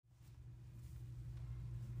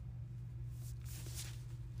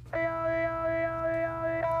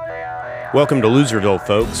Welcome to Loserville,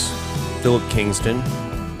 folks. Philip Kingston,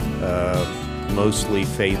 mostly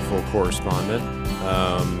faithful correspondent.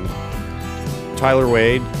 Tyler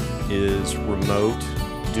Wade is remote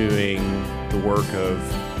doing the work of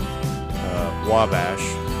Wabash,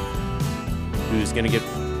 who's going to get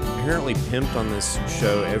apparently pimped on this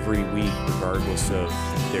show every week, regardless of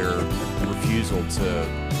their refusal to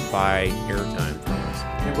buy airtime from us.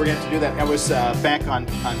 And we're going to do that. I was back on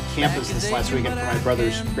campus this last weekend for my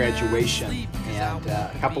brother's graduation, and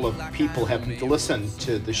a couple of people have listened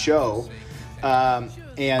to the show.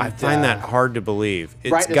 And I find that hard to believe.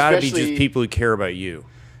 It's right, got to be just people who care about you.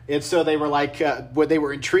 And so they were like, they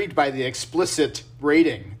were intrigued by the explicit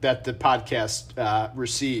rating that the podcast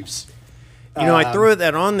receives. You know, I threw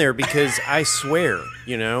that on there because I swear,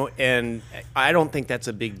 and I don't think that's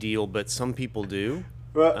a big deal, but some people do.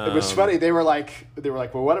 Well, it was funny. They were like,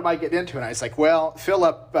 well, what am I getting into? And I was like, well,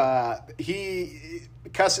 Philip, he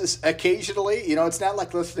cusses occasionally. It's not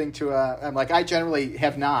like listening to I'm like, I generally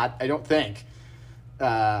have not, I don't think,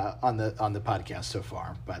 on the podcast so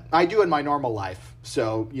far, but I do in my normal life.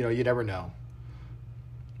 So, you never know.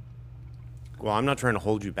 Well, I'm not trying to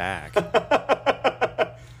hold you back.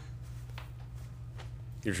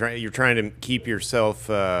 You're trying to keep yourself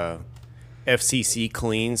FCC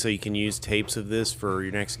clean so you can use tapes of this for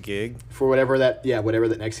your next gig? For whatever that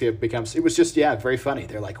next gig becomes. It was just, very funny.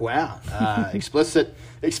 They're like, wow, explicit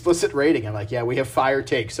rating. I'm like, yeah, we have fire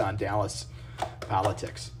takes on Dallas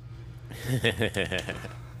politics.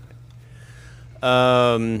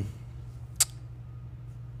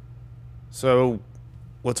 So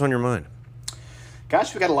what's on your mind?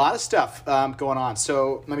 Gosh, we got a lot of stuff going on.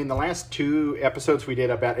 So, the last two episodes we did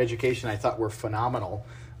about education I thought were phenomenal.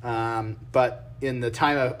 But in the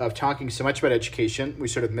time of talking so much about education, we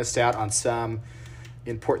sort of missed out on some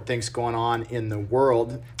important things going on in the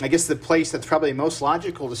world. I guess the place that's probably most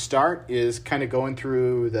logical to start is kind of going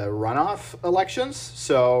through the runoff elections.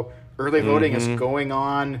 So early voting is going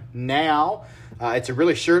on now. It's a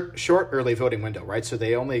really short early voting window, right? So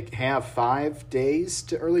they only have 5 days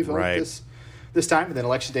to early vote this time, and then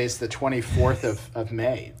election day is the 24th of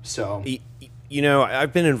May. So,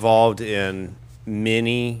 I've been involved in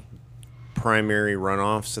many primary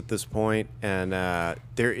runoffs at this point, and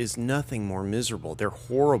there is nothing more miserable. They're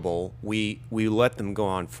horrible. We let them go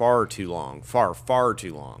on far too long.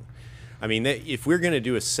 If we're going to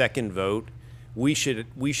do a second vote, we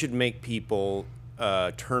should make people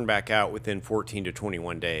turn back out within 14 to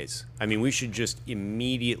 21 days. We should just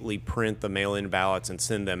immediately print the mail-in ballots and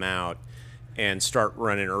send them out and start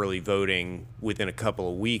running early voting within a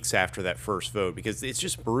couple of weeks after that first vote, because it's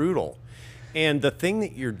just brutal. And the thing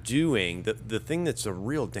that you're doing, the thing that's a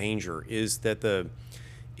real danger is that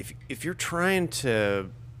if you're trying to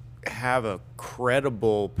have a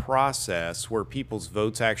credible process where people's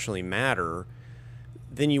votes actually matter,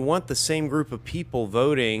 then you want the same group of people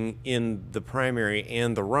voting in the primary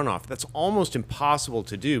and the runoff. That's almost impossible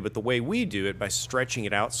to do, but the way we do it, by stretching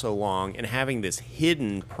it out so long and having this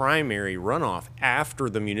hidden primary runoff after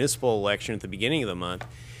the municipal election at the beginning of the month,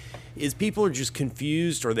 is people are just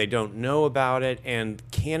confused or they don't know about it, and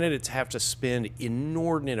candidates have to spend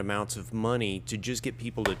inordinate amounts of money to just get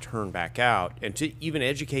people to turn back out and to even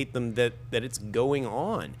educate them that it's going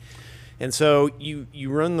on. And so you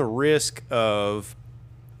run the risk of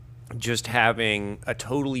just having a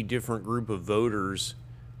totally different group of voters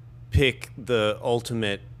pick the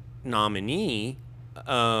ultimate nominee,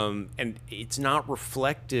 and it's not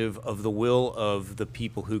reflective of the will of the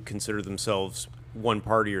people who consider themselves one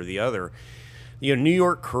party or the other. New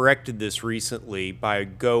York corrected this recently by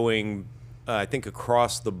going, I think,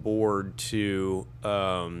 across the board to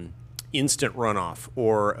instant runoff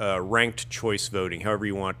or ranked choice voting, however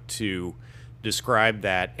you want to describe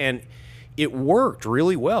that. And it worked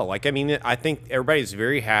really well. I think everybody's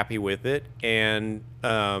very happy with it, and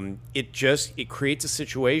it creates a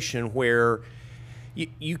situation where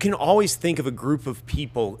you can always think of a group of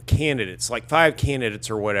people, candidates, like 5 candidates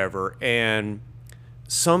or whatever, and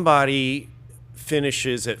somebody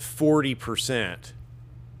finishes at 40%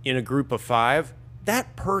 in a group of 5.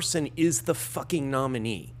 That person is the fucking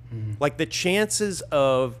nominee. Mm-hmm. Like, the chances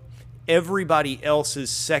of everybody else's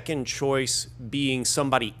second choice being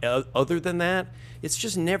somebody other than that, it's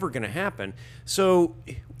just never going to happen. So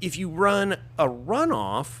if you run a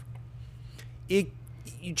runoff, you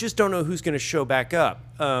just don't know who's going to show back up.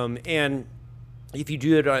 And if you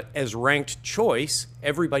do it as ranked choice,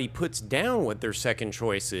 everybody puts down what their second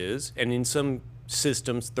choice is, and in some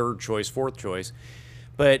systems, third choice, fourth choice.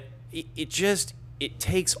 But it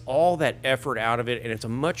takes all that effort out of it, and it's a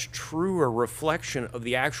much truer reflection of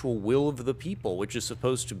the actual will of the people, which is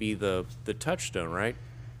supposed to be the touchstone, right?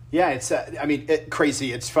 Yeah, it's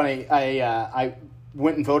crazy. It's funny. I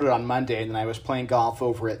went and voted on Monday, and then I was playing golf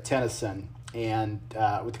over at Tennyson and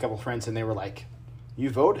with a couple of friends, and they were like, "You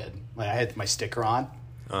voted?" Like I had my sticker on.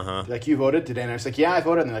 Like, "You voted today?" And I was like, "Yeah, I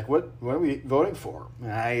voted." And they're like, "What are we voting for?"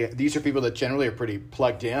 And these are people that generally are pretty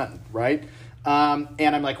plugged in, right? And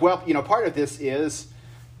I'm like, well, part of this is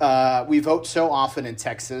we vote so often in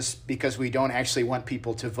Texas because we don't actually want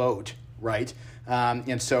people to vote, right?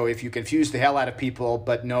 And so if you confuse the hell out of people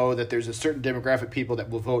but know that there's a certain demographic of people that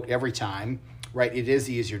will vote every time, right, it is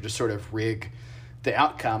easier to sort of rig the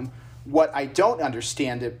outcome. What I don't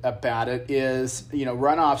understand about it is,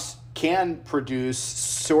 runoffs can produce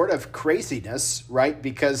sort of craziness, right,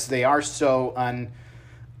 because they are so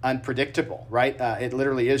unpredictable, right? It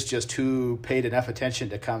literally is just who paid enough attention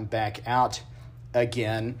to come back out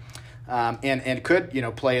again, and could,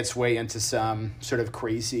 play its way into some sort of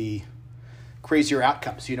crazier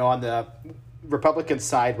outcomes. On the Republican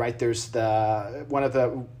side, right, there's one of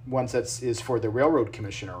the ones is for the railroad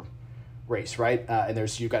commissioner race, right?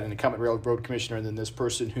 And you've got an incumbent railroad commissioner, and then this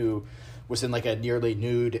person who was in like a nearly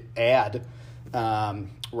nude ad,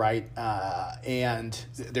 right? And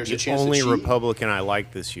there's a chance the only that Republican I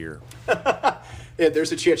like this year.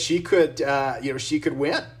 There's a chance she could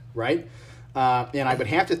win, right? And I would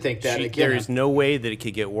have to think that again. There is no way that it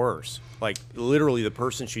could get worse. Like literally, the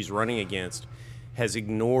person she's running against has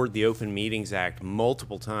ignored the Open Meetings Act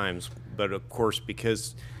multiple times, but of course,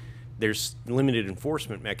 because there's limited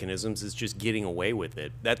enforcement mechanisms, it's just getting away with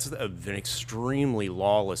it. That's an extremely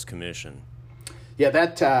lawless commission. Yeah,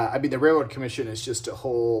 the Railroad Commission is just a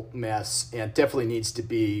whole mess and definitely needs to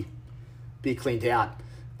be cleaned out.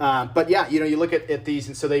 But yeah, you look at these,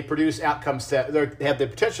 and so they produce outcomes that they have the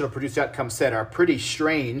potential to produce outcomes that are pretty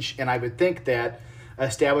strange. And I would think that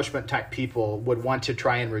establishment type people would want to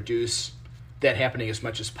try and reduce that happening as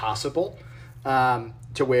much as possible,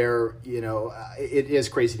 to where, it is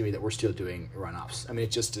crazy to me that we're still doing runoffs. I mean,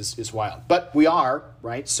 it just is wild. But we are,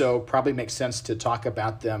 right? So probably makes sense to talk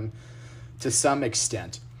about them to some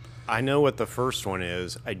extent. I know what the first one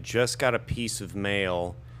is. I just got a piece of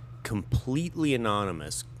mail, completely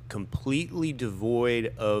anonymous, completely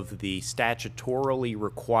devoid of the statutorily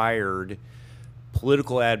required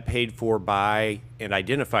political ad paid for by and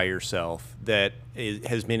identify yourself that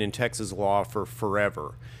has been in Texas law for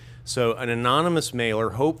forever. So an anonymous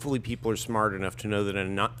mailer, hopefully people are smart enough to know that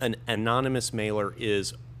an anonymous mailer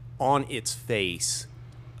is on its face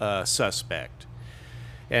suspect.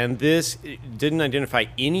 And this didn't identify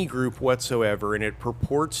any group whatsoever, and it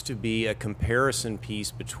purports to be a comparison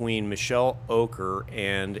piece between Michelle Oker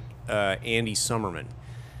and Andy Summerman.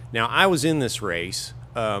 Now, I was in this race.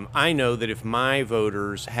 I know that if my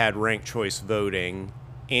voters had ranked choice voting,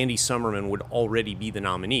 Andy Summerman would already be the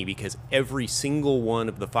nominee, because every single one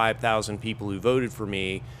of the 5,000 people who voted for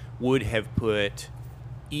me would have put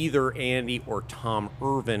either Andy or Tom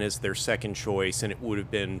Irvin as their second choice, and it would have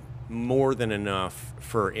been more than enough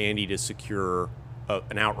for Andy to secure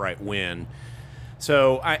an outright win.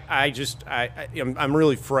 So I'm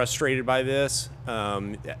really frustrated by this.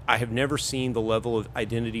 I have never seen the level of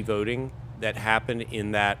identity voting that happened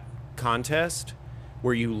in that contest,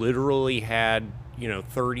 where you literally had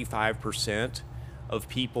 35% of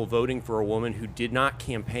people voting for a woman who did not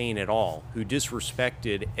campaign at all, who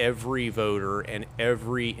disrespected every voter and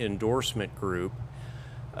every endorsement group,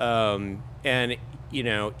 and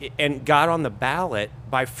got on the ballot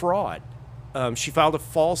by fraud. She filed a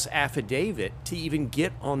false affidavit to even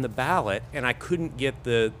get on the ballot, and I couldn't get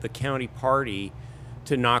the county party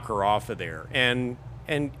to knock her off of there. And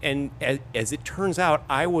as it turns out,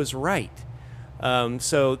 I was right.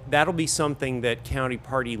 So that'll be something that county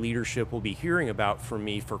party leadership will be hearing about from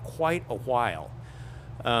me for quite a while.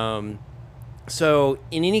 So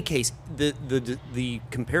in any case, the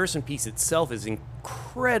comparison piece itself is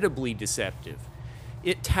incredibly deceptive.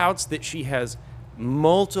 It touts that she has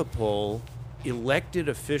multiple elected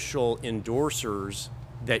official endorsers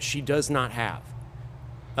that she does not have.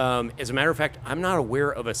 As a matter of fact, I'm not aware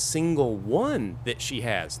of a single one that she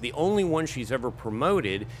has. The only one she's ever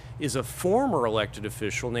promoted is a former elected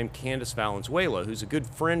official named Candace Valenzuela, who's a good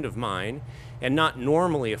friend of mine and not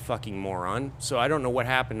normally a fucking moron. So I don't know what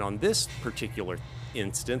happened on this particular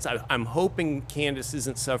instance. I'm hoping Candace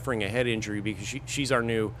isn't suffering a head injury, because she's our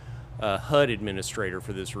new HUD administrator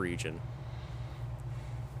for this region.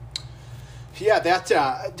 Yeah, that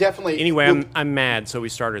definitely. Anyway, I'm mad, so we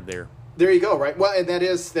started there. There you go, right? Well, and that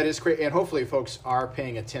is great, and hopefully folks are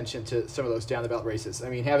paying attention to some of those down the ballot races. I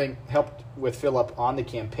mean, having helped with Philip on the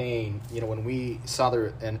campaign, when we saw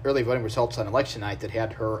an early voting results on election night that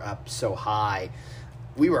had her up so high,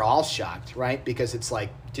 we were all shocked, right? Because it's like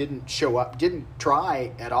didn't show up, didn't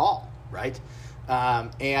try at all, right?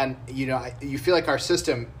 And you feel like our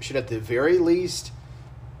system should at the very least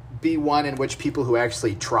be one in which people who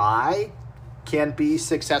actually try can be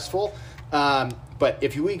successful. But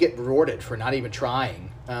if we get rewarded for not even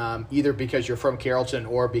trying, either because you're from Carrollton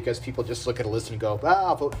or because people just look at a list and go,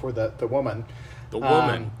 I'll vote for the woman. The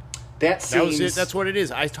woman. That was it. That's what it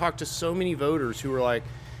is. I talked to so many voters who were like,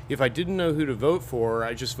 if I didn't know who to vote for,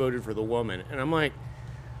 I just voted for the woman. And I'm like,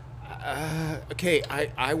 okay,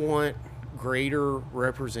 I want greater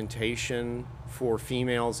representation for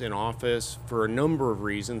females in office for a number of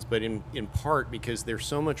reasons, but in part because they're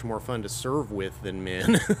so much more fun to serve with than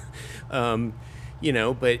men.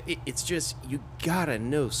 But it's just, you gotta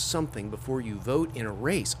know something before you vote in a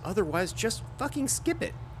race. Otherwise, just fucking skip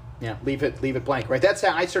it. Yeah, leave it blank, right? That's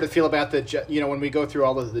how I sort of feel about when we go through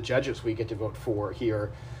all of the judges we get to vote for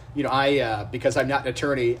here. I because I'm not an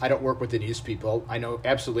attorney, I don't work with the news people. I know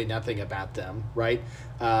absolutely nothing about them, right?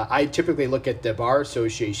 I typically look at the Bar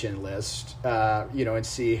Association list, and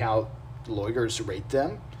see how lawyers rate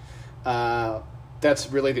them.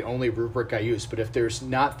 That's really the only rubric I use. But if there's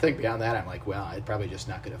nothing beyond that, I'm like, well, I'm probably just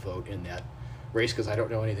not going to vote in that race because I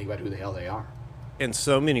don't know anything about who the hell they are. And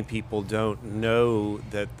so many people don't know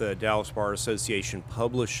that the Dallas Bar Association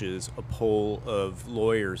publishes a poll of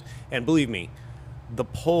lawyers. And believe me, the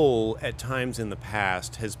poll at times in the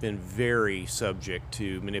past has been very subject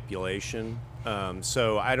to manipulation.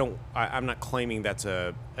 So I'm not claiming that's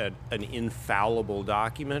an infallible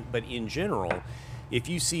document, but in general, if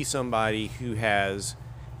you see somebody who has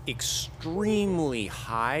extremely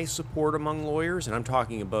high support among lawyers, and I'm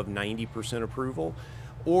talking above 90% approval,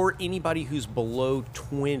 or anybody who's below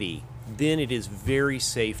 20, then it is very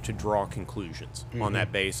safe to draw conclusions on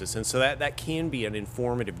that basis. And so that can be an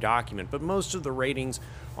informative document, but most of the ratings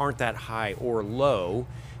aren't that high or low.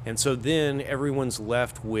 And so then everyone's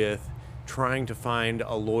left with trying to find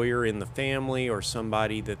a lawyer in the family or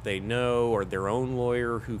somebody that they know or their own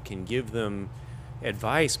lawyer who can give them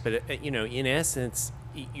advice. But, in essence,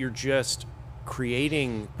 you're just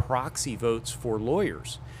creating proxy votes for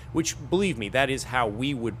lawyers, which, believe me, that is how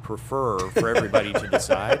we would prefer for everybody to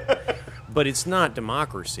decide. But it's not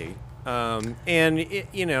democracy. I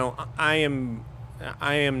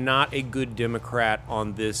am not a good Democrat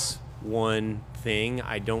on this one thing.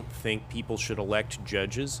 I don't think people should elect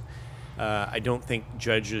judges. I don't think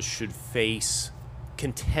judges should face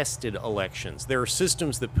contested elections. There are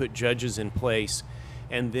systems that put judges in place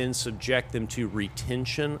and then subject them to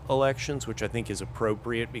retention elections, which I think is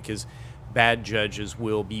appropriate because bad judges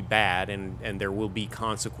will be bad and there will be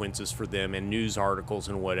consequences for them and news articles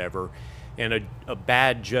and whatever. And a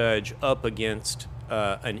bad judge up against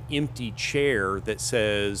an empty chair that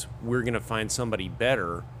says we're going to find somebody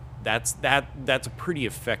better, that's a pretty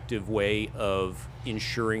effective way of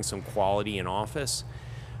ensuring some quality in office.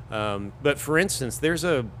 But for instance, there's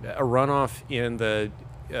a runoff in the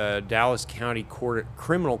Dallas County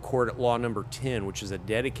Criminal Court at Law Number 10, which is a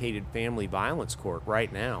dedicated family violence court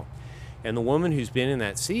right now. And the woman who's been in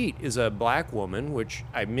that seat is a black woman, which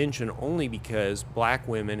I mention only because black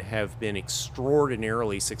women have been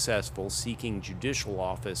extraordinarily successful seeking judicial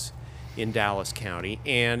office in Dallas County.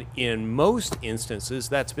 And in most instances,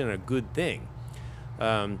 that's been a good thing.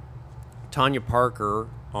 Tanya Parker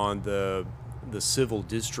on the civil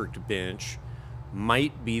district bench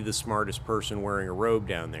might be the smartest person wearing a robe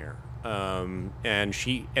down there. And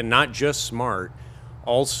not just smart,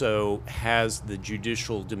 also has the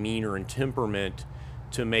judicial demeanor and temperament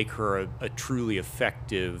to make her a truly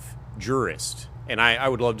effective jurist. And I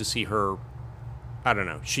would love to see her, I don't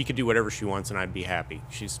know, she could do whatever she wants and I'd be happy.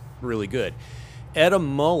 She's really good. Etta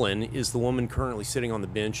Mullen is the woman currently sitting on the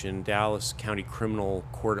bench in Dallas County Criminal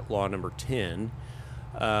Court at Law Number 10.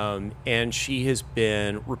 And she has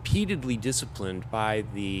been repeatedly disciplined by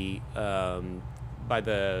the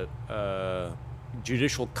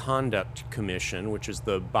Judicial Conduct Commission, which is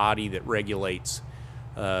the body that regulates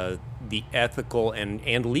the ethical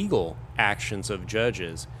and legal actions of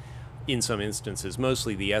judges in some instances,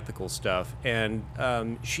 mostly the ethical stuff. And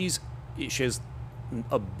she has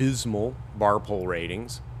abysmal bar poll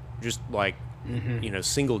ratings, just like,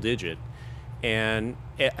 single digit. And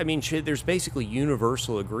I mean, there's basically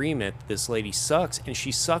universal agreement that this lady sucks, and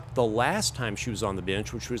she sucked the last time she was on the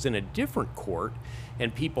bench, which was in a different court,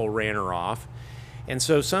 and people ran her off. And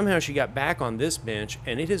so somehow she got back on this bench,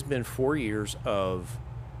 and it has been 4 years of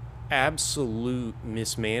absolute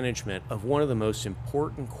mismanagement of one of the most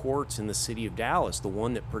important courts in the city of Dallas, the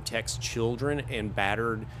one that protects children and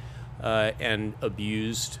battered and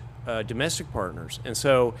abused domestic partners. And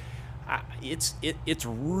so it's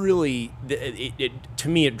really to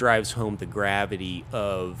me it drives home the gravity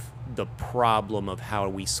of the problem of how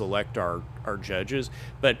we select our judges.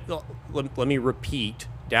 But let me repeat: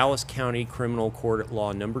 Dallas County Criminal Court at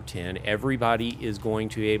Law number 10. Everybody is going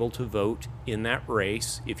to be able to vote in that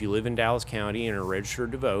race if you live in Dallas County and are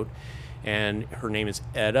registered to vote. And her name is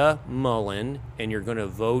Etta Mullen, and you're going to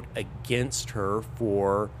vote against her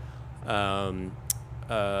for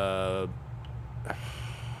I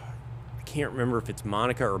can't remember if it's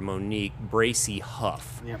Monica or Monique Bracy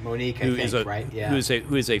Huff. Yeah, Monique, I think, right? Yeah.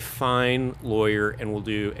 Who is a fine lawyer and will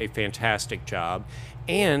do a fantastic job.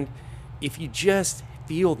 And if you just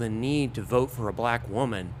feel the need to vote for a black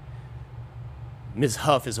woman, Ms.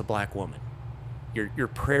 Huff is a black woman. Your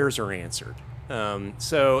prayers are answered.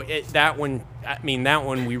 That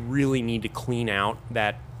one we really need to clean out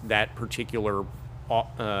that particular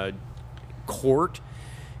court,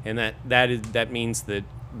 and that means that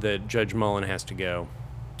Judge Mullen has to go.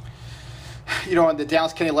 On the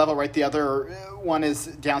Dallas County level, right, the other one is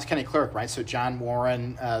Dallas County clerk, right? So John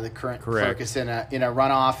Warren, the current clerk, is in a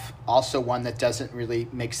runoff, also one that doesn't really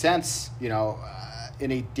make sense.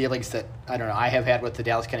 Any dealings that, I don't know, I have had with the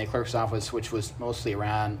Dallas County clerk's office, which was mostly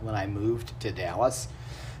around when I moved to Dallas,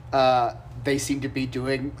 they seem to be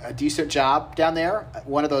doing a decent job down there.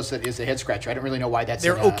 One of those that is a head scratcher. I don't really know why that's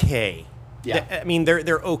They're okay. Yeah.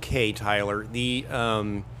 They're okay, Tyler.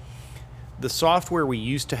 The software we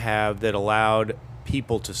used to have that allowed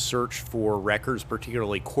people to search for records,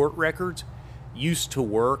 particularly court records, used to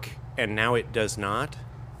work, and now it does not.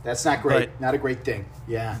 That's not great. Not a great thing.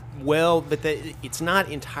 Yeah. Well, but it's not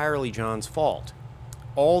entirely John's fault.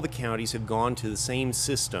 All the counties have gone to the same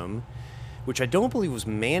system, which I don't believe was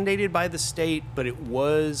mandated by the state, but it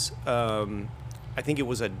was, I think it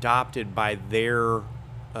was adopted by their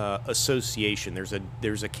association.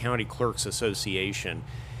 There's a county clerks association.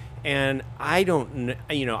 And I don't,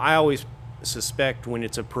 I always suspect when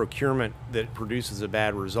it's a procurement that produces a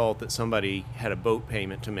bad result that somebody had a boat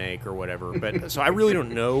payment to make or whatever. But so I really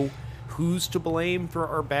don't know who's to blame for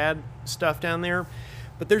our bad stuff down there.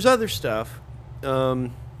 But there's other stuff. Every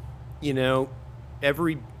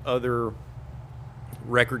other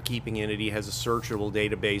record-keeping entity has a searchable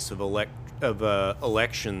database of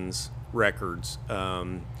elections records,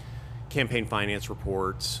 campaign finance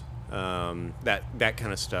reports, that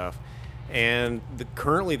kind of stuff. And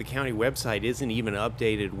currently the county website isn't even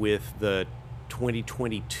updated with the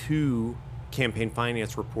 2022 campaign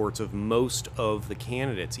finance reports of most of the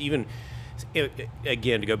candidates. Even,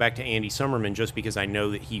 again, to go back to Andy Summerman, just because I know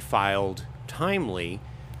that he filed timely,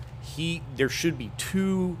 there should be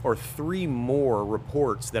 2 or 3 more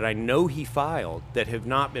reports that I know he filed that have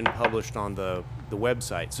not been published on the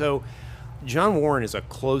website. So John Warren is a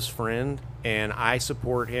close friend, and I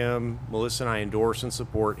support him. Melissa and I endorse and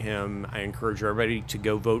support him. I encourage everybody to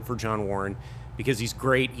go vote for John Warren because he's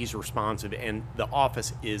great, he's responsive, and the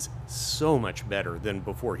office is so much better than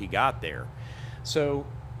before he got there. So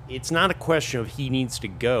it's not a question of he needs to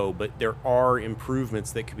go, but there are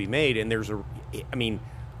improvements that could be made, and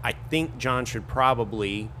I think John should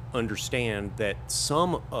probably understand that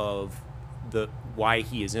some of why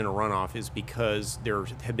he is in a runoff is because there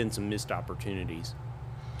have been some missed opportunities.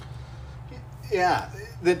 Yeah,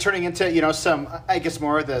 then turning into some, I guess,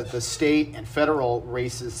 more of the state and federal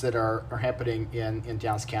races that are happening in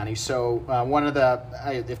Dallas County. So one of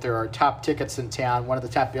if there are top tickets in town, one of the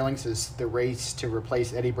top billings is the race to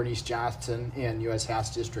replace Eddie Bernice Johnson in U.S.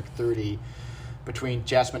 House District 30 between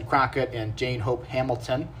Jasmine Crockett and Jane Hope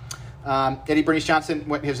Hamilton. Eddie Bernice Johnson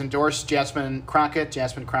has endorsed Jasmine Crockett.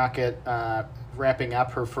 Jasmine Crockett, wrapping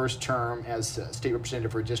up her first term as state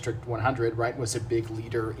representative for District 100, right, was a big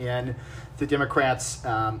leader in the Democrats'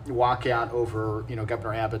 walkout over,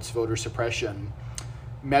 Governor Abbott's voter suppression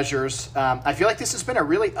measures. I feel like this has been a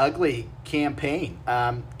really ugly campaign.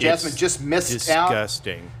 Jasmine just missed out.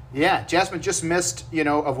 Disgusting. Yeah, Jasmine just missed,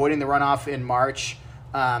 avoiding the runoff in March.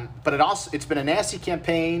 But it's been a nasty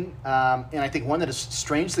campaign, and I think one that has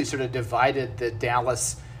strangely sort of divided the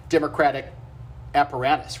Dallas Democratic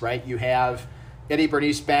apparatus, right? You have Eddie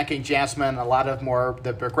Bernice backing Jasmine, a lot of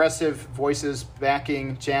the progressive voices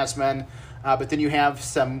backing Jasmine, but then you have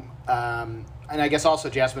some, and I guess also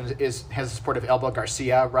Jasmine has the support of Elba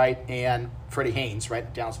Garcia, right, and Freddie Haynes, right,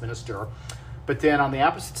 the Dallas minister. But then on the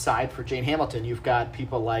opposite side, for Jane Hamilton, you've got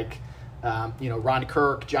people like Ron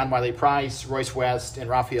Kirk, John Wiley Price, Royce West, and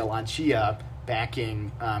Rafael Lancia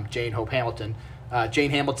backing Jane Hope Hamilton.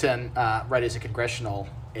 Jane Hamilton, right, is a congressional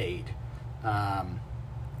aide. Yeah,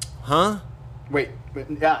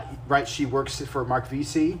 right. She works for Mark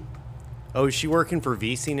Vesey. Oh, is she working for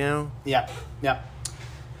Vesey now? Yeah.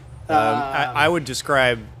 I would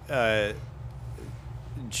describe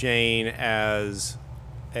Jane as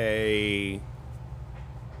a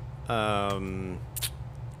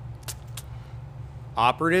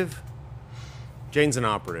operative. Jane's an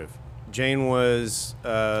operative. Jane was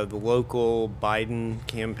the local Biden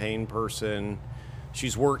campaign person.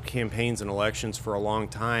 She's worked campaigns and elections for a long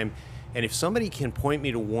time. And if somebody can point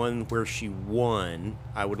me to one where she won,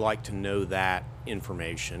 I would like to know that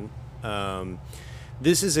information. So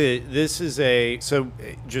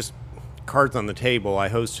just cards on the table. I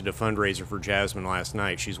hosted a fundraiser for Jasmine last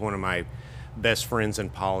night. She's one of my best friends in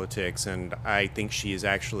politics, and I think she is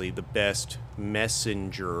actually the best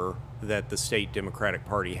messenger that the state Democratic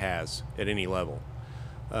Party has at any level.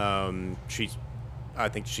 I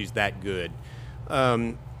think she's that good.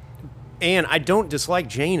 And I don't dislike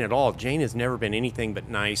Jane at all. Jane has never been anything but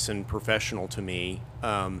nice and professional to me.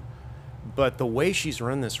 But the way she's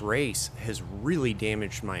run this race has really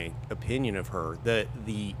damaged my opinion of her.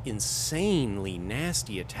 The insanely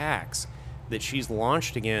nasty attacks that she's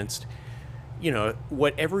launched against,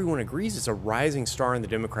 what everyone agrees is a rising star in the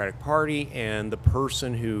Democratic Party, and the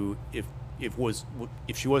person who, if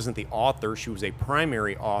she wasn't the author, she was a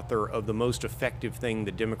primary author of the most effective thing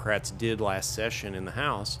the Democrats did last session in the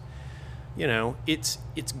House. It's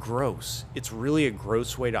gross. It's really a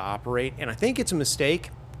gross way to operate, and I think it's a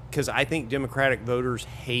mistake because I think Democratic voters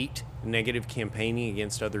hate negative campaigning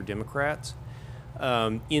against other Democrats.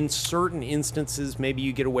 In certain instances, maybe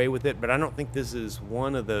you get away with it, but I don't think this is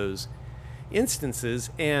one of those instances.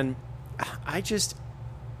 And I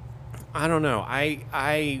don't know.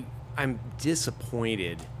 I'm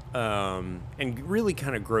disappointed and really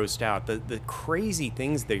kind of grossed out. The crazy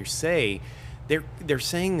things they say. They're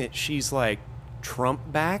saying that she's like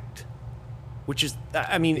Trump backed, which is,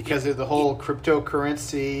 because of the whole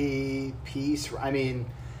cryptocurrency piece. So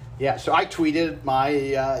I tweeted my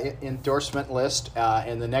endorsement list,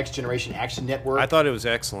 and the Next Generation Action Network, I thought it was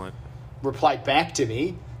excellent, replied back to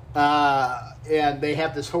me, and they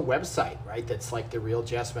have this whole website, right? That's like the real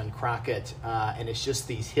Jasmine Crockett, and it's just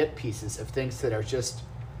these hit pieces of things that are just,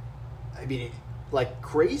 like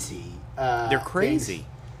crazy. They're crazy.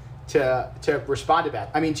 To respond to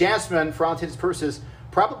that. Jasmine, for all intents and purposes,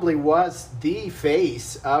 probably was the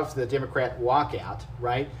face of the Democrat walkout,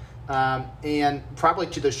 right? And probably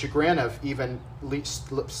to the chagrin of even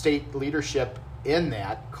state leadership in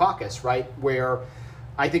that caucus, right? Where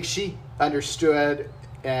I think she understood.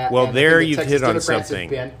 There you've hit on something.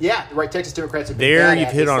 Texas Democrats have been there.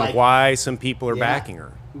 You've hit on why some people are backing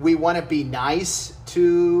her. We want to be nice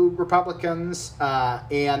to Republicans,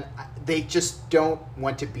 and they just don't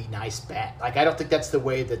want to be nice back. I don't think that's the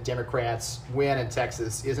way that Democrats win in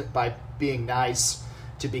Texas, isn't by being nice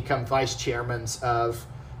to become vice chairmen of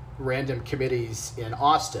random committees in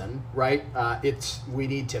Austin, right? We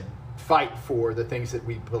need to fight for the things that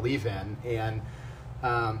we believe in. And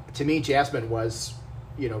to me, Jasmine was,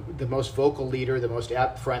 the most vocal leader, the most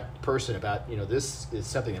upfront person about, this is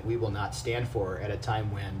something that we will not stand for at a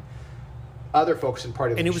time when other folks in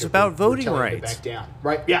part of and it was about voting rights. Back down,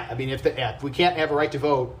 right? Yeah, if we can't have a right to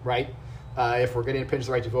vote, right? If we're getting impinged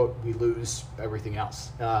the right to vote, we lose everything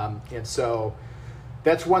else. And so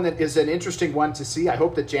that's one that is an interesting one to see. I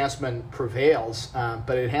hope that Jasmine prevails,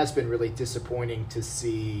 but it has been really disappointing to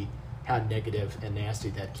see how negative and nasty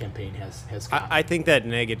that campaign has gotten. I think that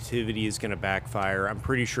negativity is going to backfire. I'm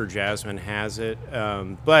pretty sure Jasmine has it.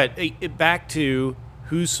 But back to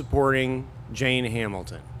who's supporting Jane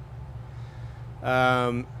Hamilton.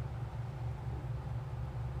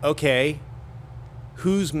 Okay,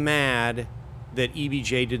 who's mad that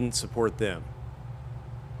EBJ didn't support them?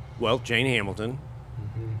 Well, Jane Hamilton,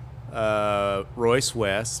 Royce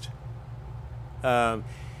West, and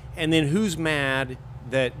then who's mad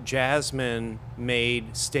that Jasmine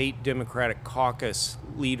made state Democratic caucus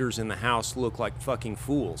leaders in the House look like fucking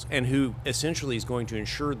fools, and who essentially is going to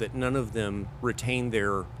ensure that none of them retain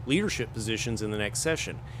their leadership positions in the next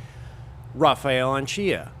session? Rafael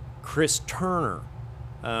Anchia, Chris Turner,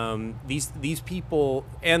 these people,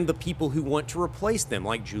 and the people who want to replace them,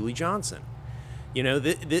 like Julie Johnson.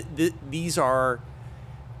 These are.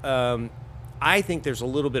 I think there's a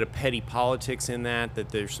little bit of petty politics in that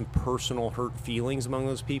there's some personal hurt feelings among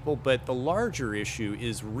those people, but the larger issue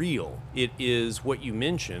is real. It is what you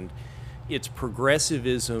mentioned. It's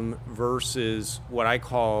progressivism versus what I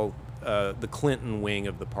call the Clinton wing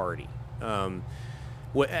of the party.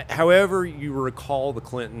 However you recall the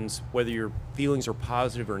Clintons, whether your feelings are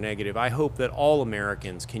positive or negative, I hope that all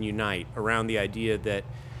Americans can unite around the idea that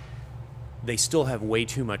they still have way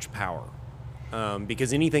too much power,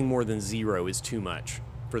 because anything more than zero is too much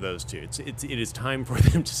for those two. It is time for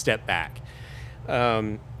them to step back.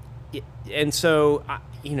 And so,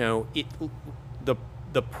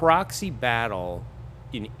 the proxy battle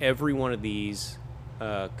in every one of these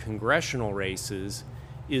congressional races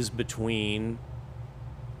is between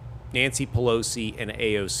Nancy Pelosi and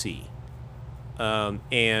AOC.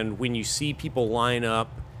 And when you see people line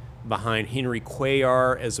up behind Henry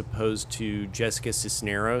Cuellar as opposed to Jessica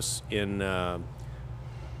Cisneros in, I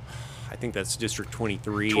think that's District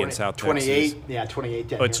 23 in South 28, Texas. yeah, 28.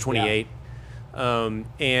 Down Oh, it's here. 28.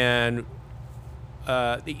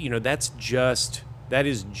 That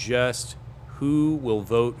is just who will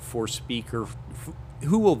vote for speaker,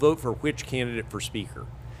 who will vote for which candidate for speaker.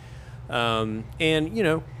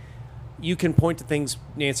 You can point to things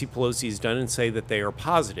Nancy Pelosi has done and say that they are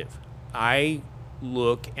positive. I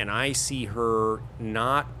look and I see her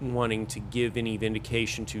not wanting to give any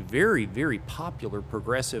vindication to very, very popular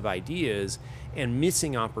progressive ideas and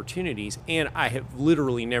missing opportunities. And I have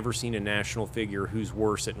literally never seen a national figure who's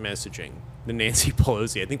worse at messaging than Nancy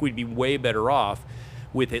Pelosi. I think we'd be way better off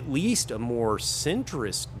with at least a more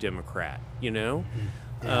centrist Democrat, Yeah,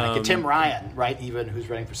 like a Tim Ryan, right? Even who's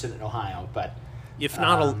running for Senate in Ohio, but if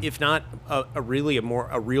not a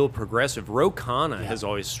real progressive. Ro Khanna has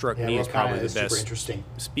always struck me as probably the best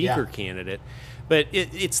speaker candidate. But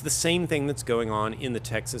it's the same thing that's going on in the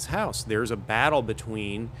Texas House. There's a battle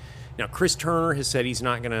between. Now, Chris Turner has said he's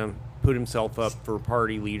not going to put himself up for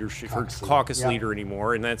party leadership, for caucus leader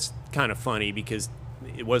anymore, and that's kind of funny because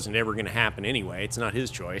it wasn't ever going to happen anyway. It's not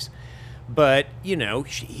his choice. But,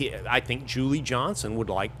 I think Julie Johnson would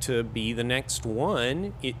like to be the next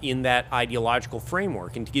one in that ideological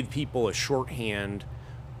framework. And to give people a shorthand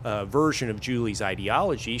version of Julie's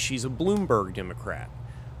ideology, she's a Bloomberg Democrat.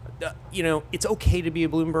 It's okay to be a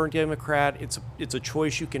Bloomberg Democrat. It's a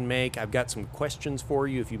choice you can make. I've got some questions for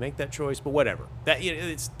you if you make that choice, but whatever.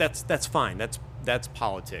 That's fine. That's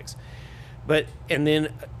politics. And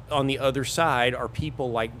then on the other side are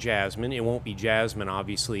people like Jasmine. It won't be Jasmine,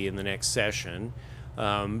 obviously, in the next session,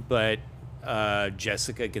 but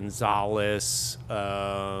Jessica Gonzalez,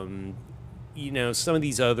 some of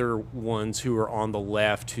these other ones who are on the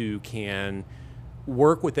left who can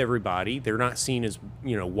work with everybody. They're not seen as,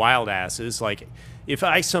 wild asses. Like, if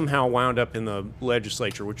I somehow wound up in the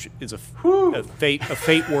legislature, which is a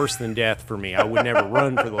fate worse than death for me, I would never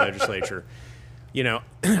run for the legislature.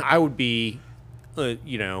 I would be,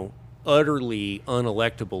 utterly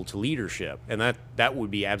unelectable to leadership, and that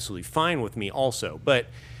would be absolutely fine with me also. But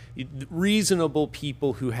reasonable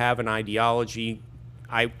people who have an ideology,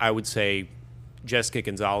 I would say Jessica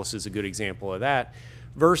Gonzalez is a good example of that,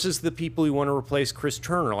 versus the people who want to replace Chris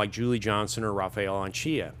Turner, like Julie Johnson or Rafael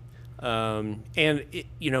Anchia.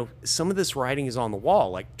 Some of this writing is on the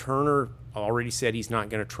wall. Like, Turner already said he's not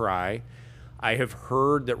going to try. I have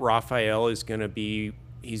heard that Rafael he's going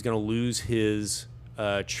to lose his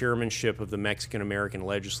chairmanship of the Mexican-American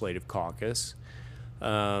Legislative Caucus.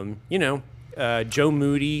 Joe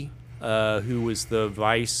Moody, who was the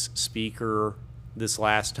vice speaker this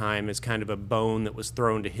last time, is kind of a bone that was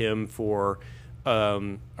thrown to him for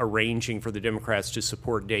arranging for the Democrats to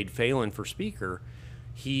support Dade Phelan for speaker.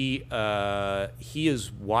 He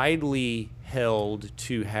is widely held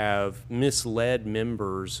to have misled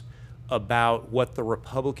members about what the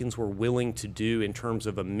Republicans were willing to do in terms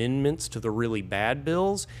of amendments to the really bad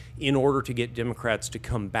bills in order to get Democrats to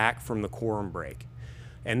come back from the quorum break.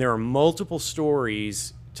 And there are multiple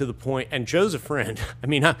stories to the point, and Joe's a friend. I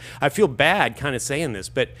mean, I feel bad kind of saying this,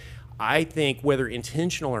 but I think whether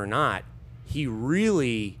intentional or not, he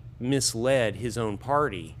really misled his own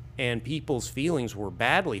party, and people's feelings were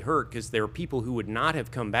badly hurt because there are people who would not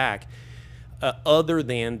have come back other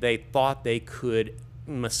than they thought they could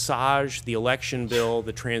massage the election bill,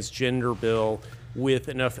 the transgender bill, with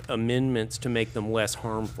enough amendments to make them less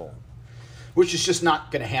harmful. Which is just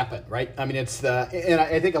not going to happen, right? I mean, and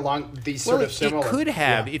I think along these sort of similar... It could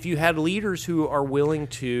have, if you had leaders who are willing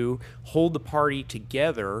to hold the party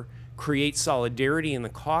together, create solidarity in the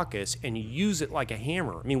caucus, and use it like a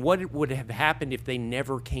hammer. I mean, what would have happened if they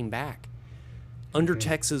never came back? Under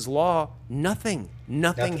Texas law, nothing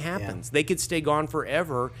happens. Yeah. They could stay gone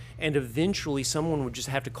forever, and eventually someone would just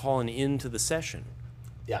have to call an end to the session.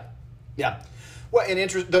 Yeah. Well,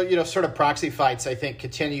 and sort of proxy fights, I think,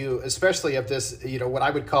 continue, especially of this, what I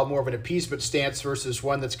would call more of an appeasement stance versus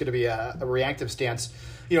one that's going to be a reactive stance,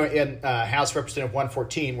 in House Representative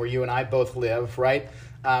 114, where you and I both live, right?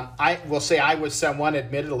 I will say I was someone,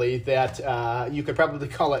 admittedly, that you could probably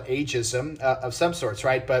call it ageism of some sorts,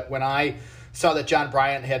 right? But when I saw that John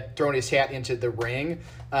Bryant had thrown his hat into the ring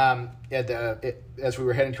as we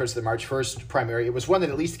were heading towards the March 1st primary, it was one that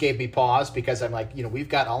at least gave me pause, because I'm like, we've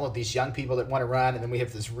got all of these young people that want to run, and then we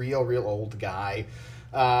have this real old guy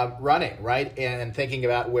running, right? And thinking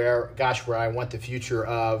about where I want the future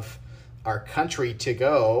of our country to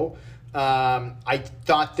go. I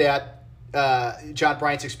thought that John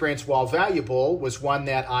Bryant's experience, while valuable, was one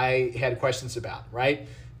that I had questions about, right?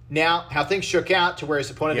 Now, how things shook out to where his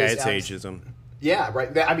opponent is... Yeah, it's ageism. Yeah,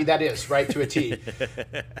 right. That is, right, to a T.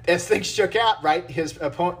 As things shook out, right, his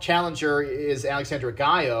challenger is Alexandra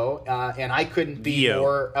Guyot, and I couldn't be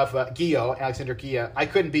more of a... Alexandra Guyot. I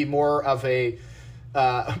couldn't be more of a,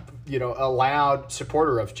 a loud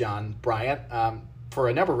supporter of John Bryant for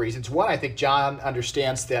a number of reasons. One, I think John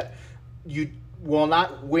understands that you will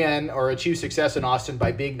not win or achieve success in Austin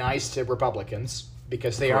by being nice to Republicans,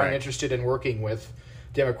 because they aren't interested in working with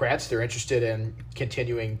Democrats. They're interested in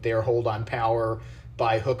continuing their hold on power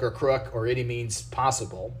by hook or crook or any means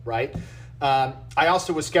possible, right? I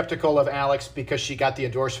also was skeptical of Alex because she got the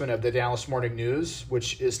endorsement of the Dallas Morning News,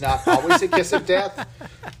 which is not always a kiss of death,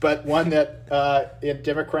 but one that in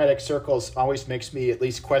Democratic circles always makes me at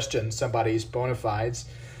least question somebody's bona fides.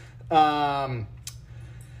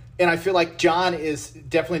 And I feel like John is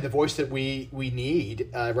definitely the voice that we need,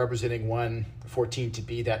 representing 114, to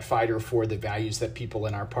be that fighter for the values that people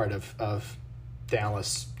in our part of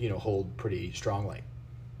Dallas, hold pretty strongly.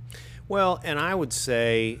 Well, and I would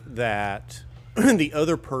say that the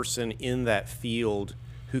other person in that field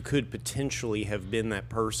who could potentially have been that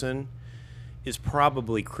person is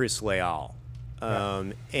probably Chris Leal.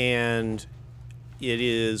 And it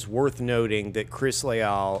is worth noting that Chris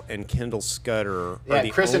Leal and Kendall Scudder are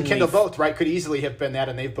the Chris and Kendall both, right, could easily have been that,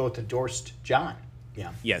 and they've both endorsed John.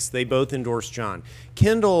 Yeah. Yes, they both endorsed John.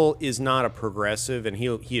 Kendall is not a progressive, and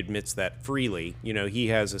he admits that freely. He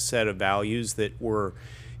has a set of values that were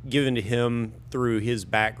given to him through his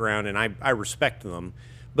background, and I respect them.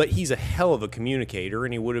 But he's a hell of a communicator,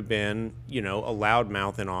 and he would have been, a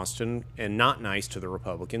loudmouth in Austin and not nice to the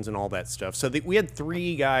Republicans and all that stuff. So we had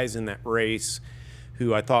three guys in that race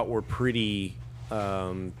who I thought were pretty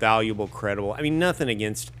valuable, credible. I mean, nothing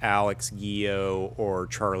against Alex Guyot or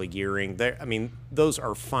Charlie Gearing. Those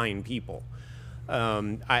are fine people.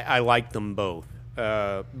 I like them both.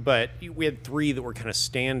 But we had three that were kind of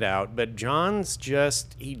standout. But John's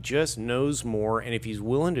he just knows more. And if he's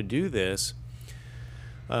willing to do this,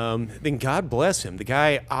 then God bless him. The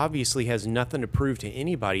guy obviously has nothing to prove to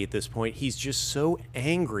anybody at this point. He's just so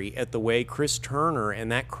angry at the way Chris Turner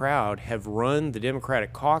and that crowd have run the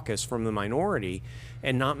Democratic caucus from the minority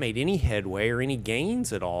and not made any headway or any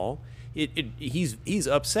gains at all. He's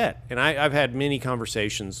upset. And I've had many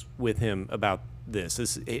conversations with him about this.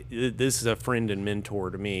 This is a friend and mentor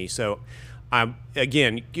to me. So,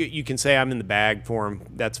 you can say I'm in the bag for him.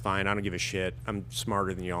 That's fine. I don't give a shit. I'm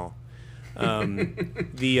smarter than y'all.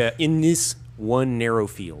 In this one narrow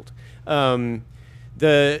field, so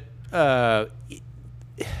I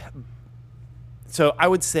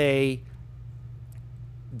would say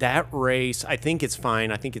that race, I think it's fine.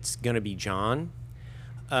 I think it's going to be John,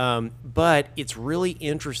 but it's really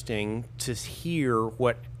interesting to hear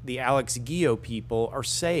what the Alex Guyot people are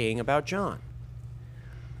saying about John.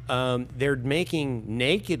 They're making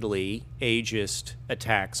nakedly ageist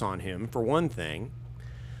attacks on him, for one thing.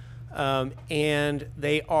 And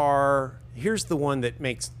they are, here's the one that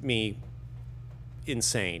makes me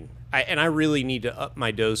insane. I really need to up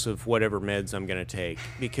my dose of whatever meds I'm going to take,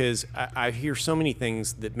 because I hear so many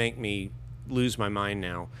things that make me lose my mind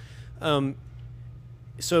now.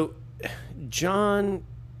 So John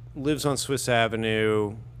lives on Swiss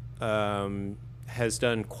Avenue, has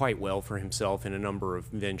done quite well for himself in a number of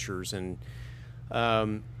ventures, and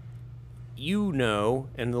and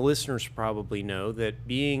the listeners probably know, that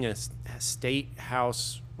being a state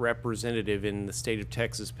house representative in the state of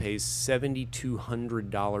Texas pays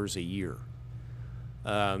 $7,200 a year.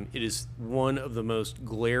 It is one of the most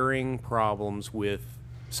glaring problems with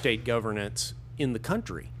state governance in the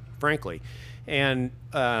country, frankly. And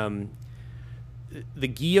the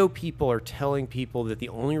Guyot people are telling people that the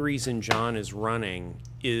only reason John is running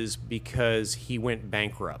is because he went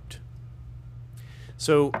bankrupt.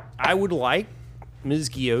 So I would like Ms.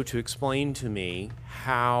 Guyot to explain to me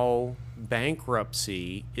how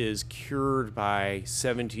bankruptcy is cured by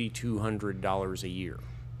 $7,200 a year.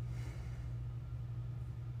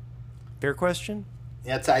 Fair question?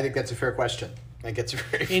 I think that's a fair question. I think it's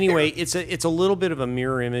very anyway, fair. it's a little bit of a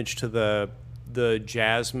mirror image to the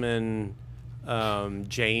Jasmine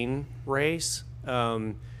Jane race.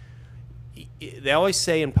 They always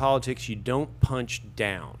say in politics you don't punch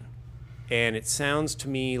down. And it sounds to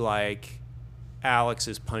me like Alex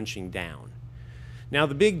is punching down. Now,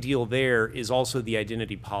 the big deal there is also the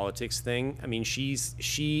identity politics thing. I mean, she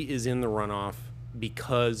is in the runoff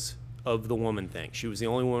because of the woman thing. She was the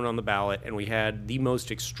only woman on the ballot, and we had the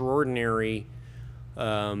most extraordinary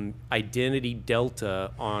identity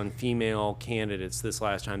delta on female candidates this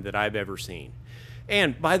last time that I've ever seen.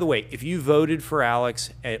 And by the way, if you voted for Alex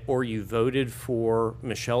or you voted for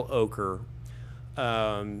Michelle Oker,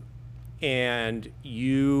 and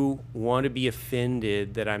you want to be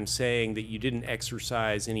offended that I'm saying that you didn't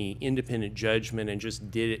exercise any independent judgment and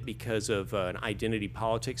just did it because of an identity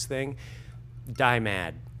politics thing, die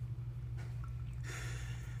mad.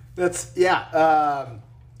 That's, I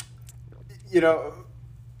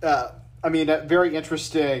mean, a very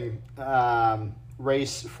interesting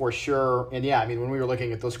race for sure. And yeah, I mean, when we were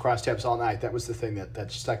looking at those crosstabs all night, that was the thing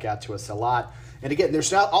that stuck out to us a lot. And again,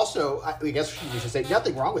 there's not also, I guess we should say,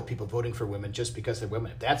 nothing wrong with people voting for women just because they're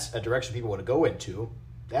women. If that's a direction people want to go into,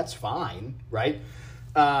 that's fine, right?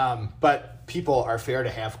 But people are fair to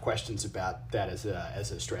have questions about that as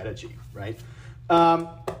a strategy, right?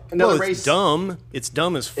 Another race. It's dumb. It's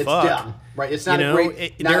dumb as fuck. It's dumb, right? It's not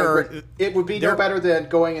it would be no better than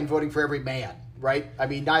going and voting for every man, right? I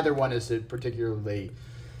mean, neither one is a particularly.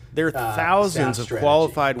 There are thousands of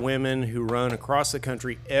qualified women who run across the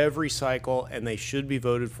country every cycle, and they should be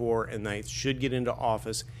voted for, and they should get into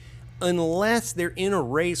office, unless they're in a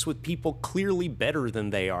race with people clearly better than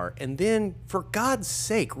they are. And then, for God's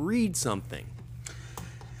sake, read something.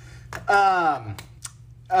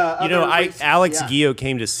 Alex Guillot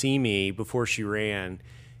came to see me before she ran,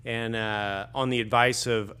 and on the advice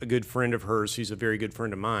of a good friend of hers, who's a very good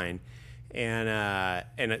friend of mine.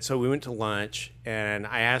 And so we went to lunch, and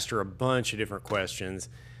I asked her a bunch of different questions.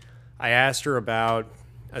 I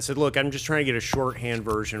said, look, I'm just trying to get a shorthand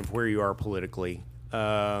version of where you are politically.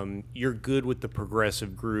 You're good with the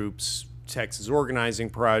progressive groups, Texas Organizing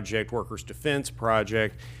Project, Workers' Defense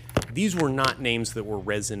Project. These were not names that were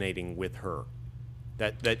resonating with her.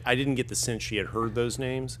 That I didn't get the sense she had heard those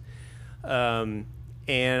names. And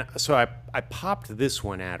so I popped this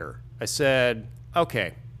one at her. I said,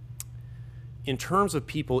 okay, in terms of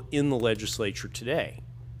people in the legislature today,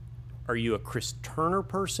 are you a Chris Turner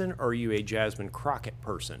person or are you a Jasmine Crockett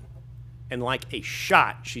person? And like a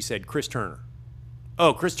shot, she said, Chris Turner.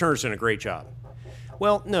 Oh, Chris Turner's done a great job.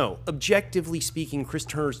 Well, no, objectively speaking, Chris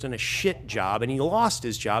Turner's done a shit job, and he lost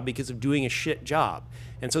his job because of doing a shit job.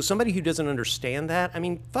 And so somebody who doesn't understand that, I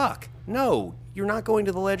mean, fuck, no, you're not going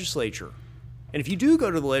to the legislature. And if you do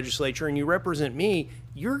go to the legislature and you represent me,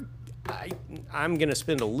 I'm going to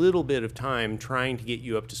spend a little bit of time trying to get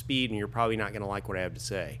you up to speed, and you're probably not going to like what I have to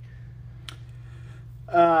say.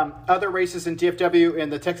 Other races in DFW in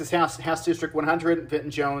the Texas House District 100,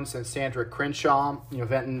 Vinton Jones and Sandra Crenshaw.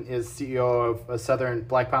 Vinton is CEO of a Southern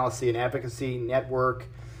Black Policy and Advocacy Network.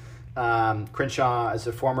 Crenshaw is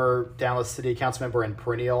a former Dallas City Council member and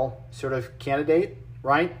perennial sort of candidate,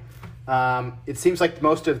 right? It seems like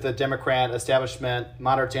most of the Democrat establishment,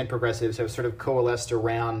 moderates and progressives, have sort of coalesced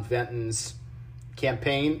around Vinton's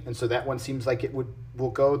campaign, and so that one seems like it will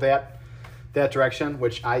go that direction,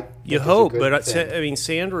 which you hope, but I mean,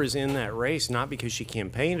 Sandra is in that race not because she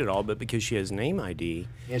campaigned at all, but because she has name ID,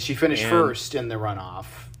 and she finished first in the runoff.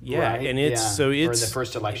 Yeah, right? And it's or in the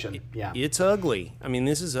first election. It's ugly. I mean,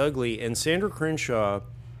 this is ugly, and Sandra Crenshaw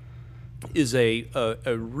is a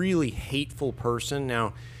really hateful person.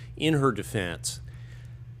 Now, in her defense,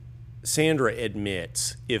 Sandra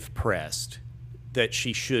admits, if pressed, that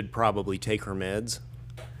she should probably take her meds.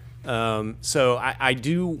 So I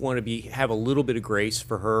do want to have a little bit of grace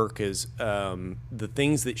for her, because the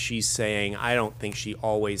things that she's saying, I don't think she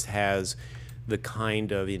always has the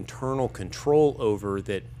kind of internal control over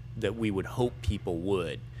that we would hope people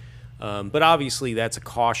would. But obviously that's a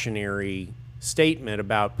cautionary statement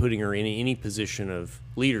about putting her in any position of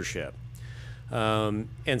leadership. And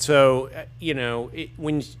so,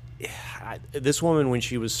 this woman, when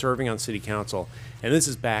she was serving on city council, and this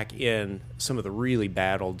is back in some of the really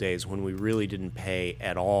bad old days when we really didn't pay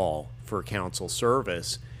at all for council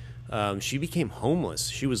service, she became homeless.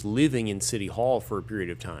 She was living in City Hall for a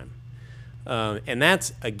period of time. And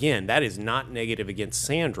that is not negative against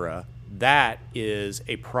Sandra. That is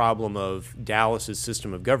a problem of Dallas's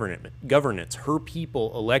system of governance. Her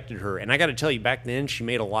people elected her. And I got to tell you, back then, she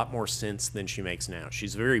made a lot more sense than she makes now.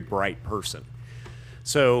 She's a very bright person.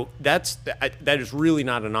 So that is really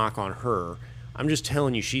not a knock on her. I'm just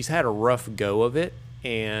telling you, she's had a rough go of it.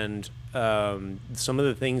 And some of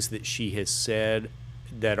the things that she has said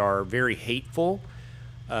that are very hateful,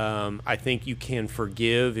 I think you can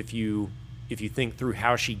forgive if you think through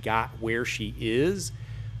how she got where she is.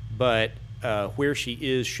 But where she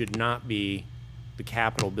is should not be the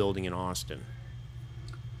Capitol building in Austin.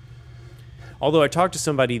 Although I talked to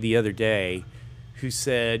somebody the other day who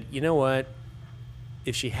said, you know what,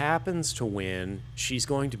 if she happens to win, she's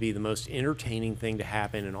going to be the most entertaining thing to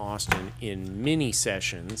happen in Austin in many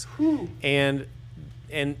sessions. And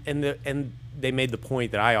they made the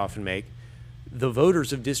point that I often make: the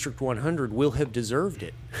voters of District 100 will have deserved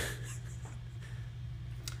it.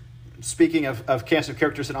 Speaking of cast of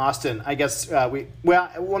characters in Austin, I guess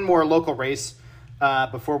one more local race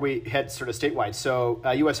before we head sort of statewide. So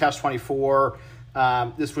U.S. House 24.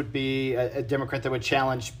 This would be a Democrat that would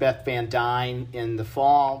challenge Beth Van Dyne in the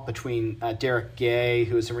fall between Derek Gay,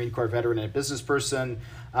 who is a Marine Corps veteran and a business person,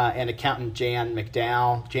 and accountant Jan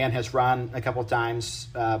McDowell. Jan has run a couple of times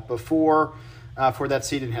before for that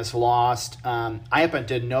seat and has lost. I happen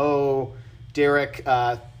to know Derek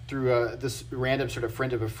through this random sort of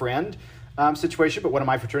friend of a friend situation, but one of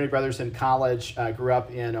my fraternity brothers in college grew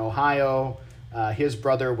up in Ohio. His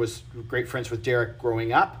brother was great friends with Derek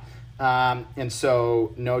growing up. And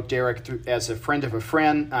so know Derek as a friend of a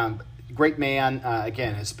friend. Great man,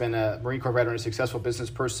 again, has been a Marine Corps veteran, a successful business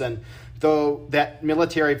person. Though that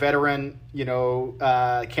military veteran,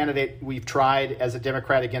 candidate we've tried as a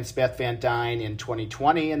Democrat against Beth Van Dyne in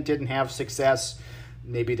 2020 and didn't have success.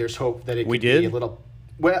 Maybe there's hope that it could be a little...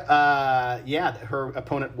 Well, her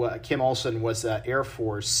opponent, Kim Olson, was Air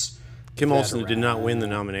Force. Kim Olson did not win the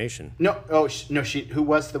nomination. No, who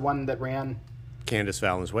was the one that ran? Candace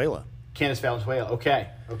Valenzuela.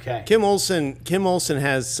 Okay. Kim Olson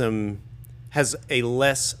has a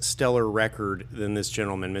less stellar record than this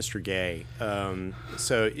gentleman, Mr. Gay.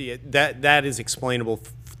 So that is explainable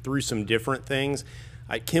through some different things.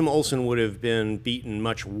 Kim Olson would have been beaten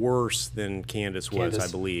much worse than Candace was, I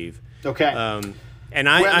believe. Okay. And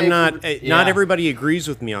I'm not everybody agrees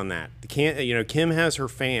with me on that. Kim has her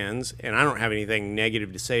fans, and I don't have anything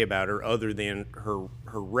negative to say about her other than her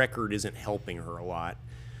record isn't helping her a lot.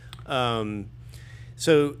 That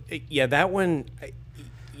one,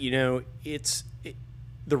 it's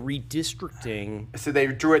the redistricting. So they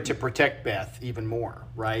drew it to protect Beth even more,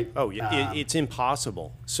 right? Oh, yeah, it's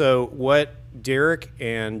impossible. So what Derek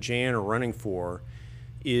and Jan are running for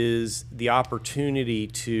is the opportunity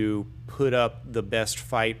to put up the best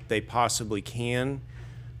fight they possibly can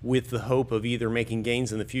with the hope of either making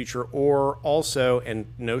gains in the future or also, and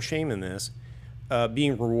no shame in this,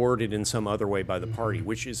 being rewarded in some other way by the party,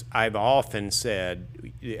 which is, I've often said,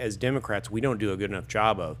 as Democrats, we don't do a good enough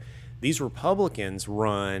job of. These Republicans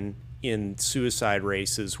run in suicide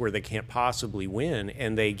races where they can't possibly win,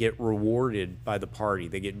 and they get rewarded by the party.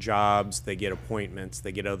 They get jobs, they get appointments,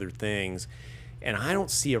 they get other things. And I don't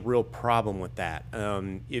see a real problem with that.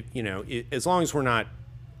 As long as we're not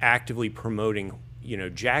actively promoting,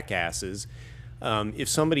 jackasses, if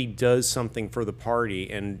somebody does something for the party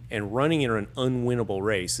and running in an unwinnable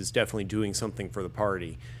race is definitely doing something for the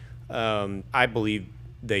party, I believe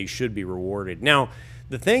they should be rewarded. Now,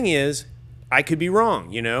 the thing is, I could be wrong.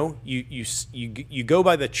 You go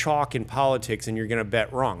by the chalk in politics and you're going to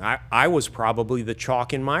bet wrong. I was probably the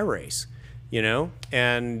chalk in my race.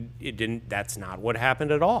 And it didn't. That's not what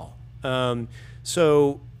happened at all.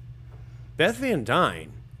 So Beth Van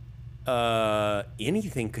Dyne,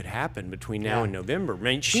 anything could happen between now and November. I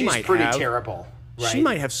mean, she's pretty terrible. Right? She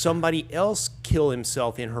might have somebody else kill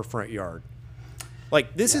himself in her front yard.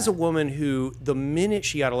 Like, this is a woman who, the minute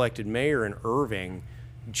she got elected mayor in Irving,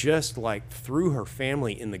 just threw her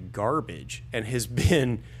family in the garbage and has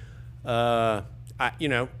been.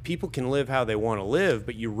 People can live how they want to live,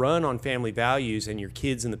 but you run on family values and your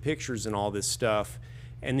kids in the pictures and all this stuff,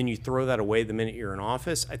 and then you throw that away the minute you're in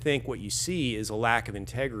office. I think what you see is a lack of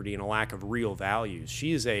integrity and a lack of real values.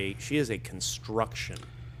 She is a construction.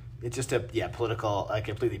 It's just a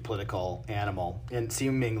completely political animal and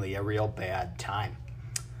seemingly a real bad time.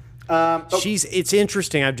 It's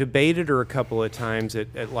interesting. I've debated her a couple of times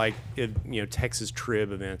at Texas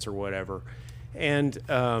Trib events or whatever, and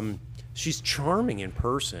she's charming in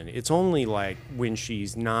person. It's only when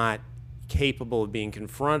she's not capable of being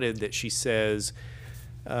confronted that she says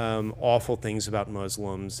awful things about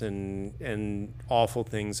Muslims and awful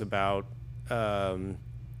things about other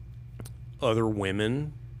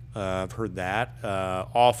women. I've heard that.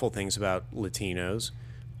 Awful things about Latinos.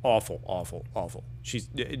 Awful. She's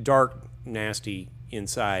dark, nasty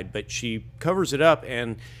inside, but she covers it up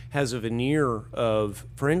and has a veneer of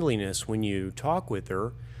friendliness when you talk with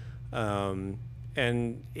her. And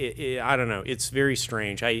I don't know. It's very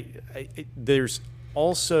strange. There's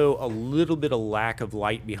also a little bit of lack of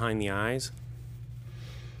light behind the eyes,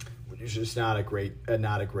 which is just not a great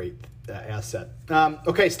asset.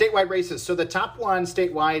 Okay, statewide races. So the top one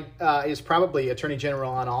statewide is probably Attorney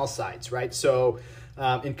General on all sides, right? So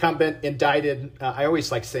incumbent, indicted. I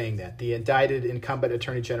always like saying that. The indicted incumbent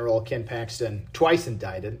Attorney General Ken Paxton, twice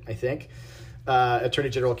indicted, I think. Attorney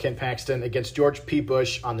General Ken Paxton against George P.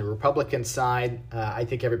 Bush on the Republican side. I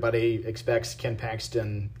think everybody expects Ken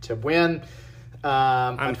Paxton to win.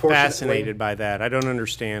 I'm fascinated by that. I don't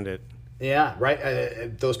understand it. Yeah,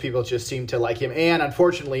 right. Those people just seem to like him. And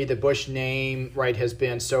unfortunately, the Bush name, right, has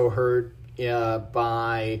been so hurt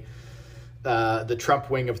by the Trump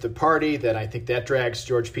wing of the party that I think that drags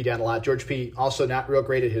George P. down a lot. George P. also not real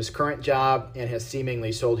great at his current job and has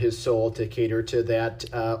seemingly sold his soul to cater to that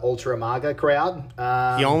ultra MAGA crowd.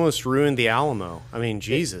 He almost ruined the Alamo. I mean,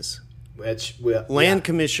 Jesus. Land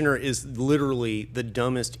commissioner is literally the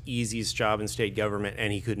dumbest, easiest job in state government,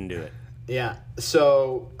 and he couldn't do it. Yeah.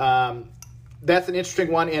 So that's an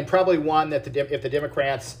interesting one, and probably one that if the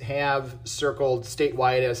Democrats have circled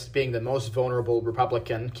statewide as being the most vulnerable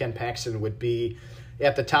Republican, Ken Paxton would be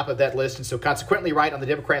at the top of that list. And so consequently, right on the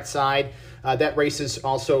Democrat side, that race is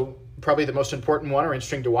also probably the most important one or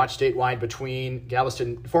interesting to watch statewide between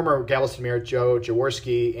former Galveston Mayor Joe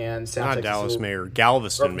Jaworski and South Texas. Dallas Mayor,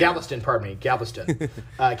 Galveston Mayor. Galveston, pardon me, Galveston.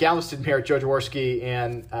 Galveston Mayor Joe Jaworski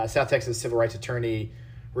and South Texas Civil Rights Attorney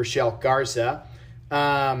Rochelle Garza.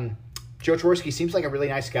 Joe Jaworski seems like a really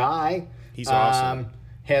nice guy. He's awesome.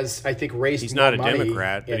 Has, I think, raised He's more not a money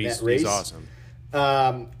Democrat, but he's awesome.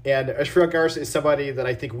 And Rochelle Garza is somebody that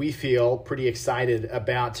I think we feel pretty excited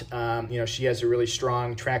about. She has a really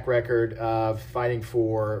strong track record of fighting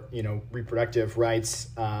for, reproductive rights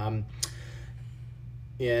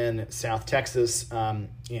in South Texas,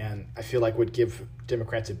 and I feel like would give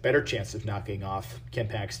Democrats a better chance of knocking off Ken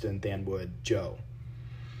Paxton than would Joe.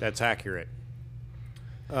 That's accurate.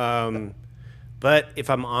 But if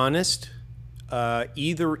I'm honest,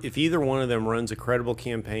 if either one of them runs a credible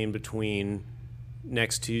campaign between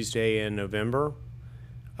next Tuesday and November,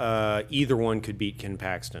 either one could beat Ken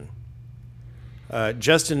Paxton.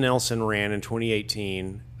 Justin Nelson ran in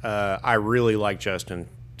 2018. I really like Justin.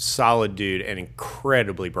 Solid dude and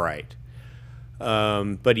incredibly bright.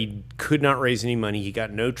 But he could not raise any money. He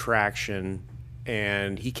got no traction,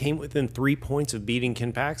 and he came within 3 points of beating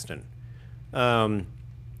Ken Paxton.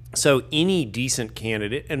 So any decent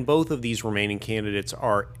candidate, and both of these remaining candidates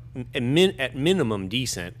are at minimum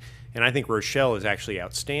decent, and I think Rochelle is actually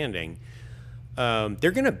outstanding,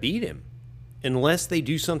 they're going to beat him unless they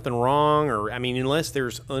do something wrong unless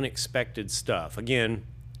there's unexpected stuff. Again,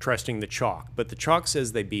 trusting the chalk. But the chalk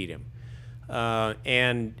says they beat him.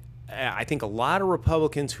 And I think a lot of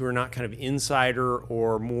Republicans who are not kind of insider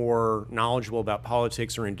or more knowledgeable about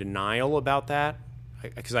politics are in denial about that,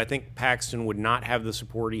 because I think Paxton would not have the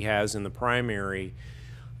support he has in the primary,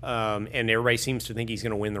 and everybody seems to think he's going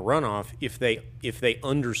to win the runoff if they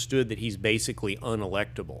understood that he's basically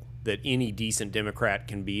unelectable, that any decent Democrat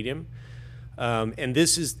can beat him. And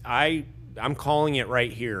this is I'm calling it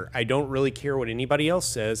right here. I don't really care what anybody else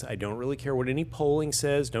says. I don't really care what any polling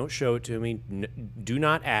says. Don't show it to me. Do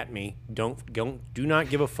not at me. Do not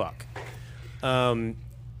give a fuck.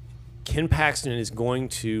 Ken Paxton is going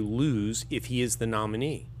to lose if he is the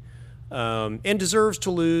nominee, and deserves to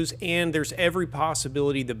lose. And there's every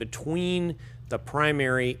possibility that between the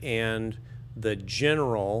primary and the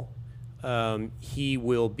general, he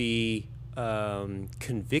will be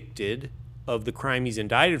convicted of the crime he's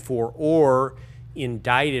indicted for, or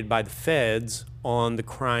indicted by the feds on the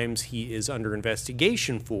crimes he is under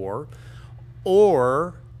investigation for,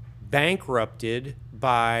 or bankrupted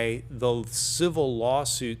by the civil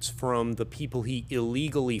lawsuits from the people he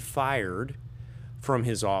illegally fired from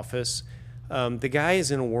his office. The guy is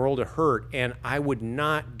in a world of hurt, and I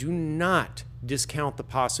do not discount the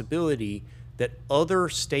possibility that other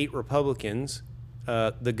state Republicans,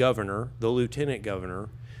 the governor, the lieutenant governor,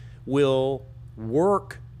 will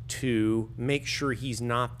work to make sure he's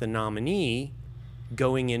not the nominee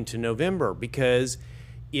going into November, because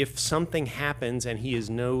if something happens and he is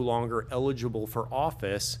no longer eligible for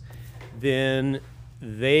office, then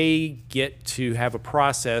they get to have a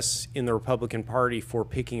process in the Republican Party for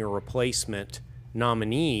picking a replacement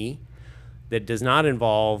nominee that does not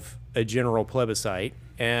involve a general plebiscite.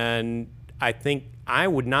 And I think I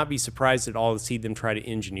would not be surprised at all to see them try to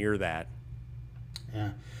engineer that.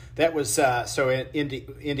 Yeah. That was so.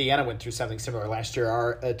 Indiana went through something similar last year.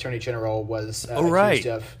 Our attorney general was accused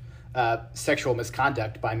of sexual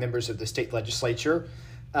misconduct by members of the state legislature,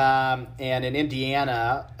 and in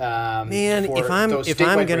Indiana, if I'm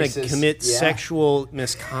going to commit sexual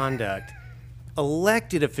misconduct,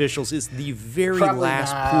 elected officials is the very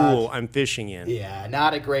last pool I'm fishing in. Yeah,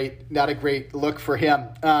 not a great look for him,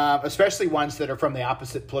 especially ones that are from the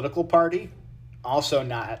opposite political party. Also,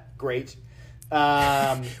 not great.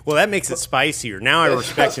 Well, that makes it spicier. Now I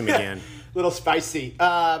respect him again. Little spicy.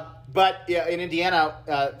 But yeah, in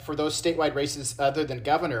Indiana, for those statewide races other than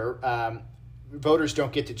governor, voters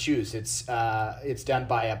don't get to choose. It's done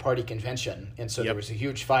by a party convention, and so there was a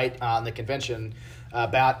huge fight on the convention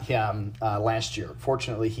about him last year.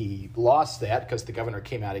 Fortunately, he lost that because the governor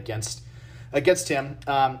came out against him.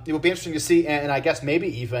 It will be interesting to see, and I guess maybe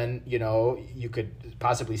even you could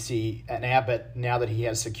possibly see an Abbott now that he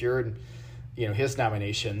has secured his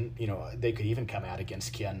nomination. They could even come out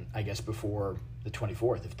against Ken, I guess, before the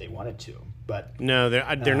 24th if they wanted to. But no,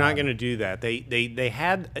 they're not going to do that. They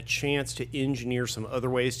had a chance to engineer some other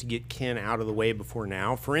ways to get Ken out of the way before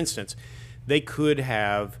now. For instance, they could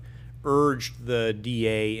have urged the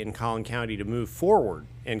DA in Collin County to move forward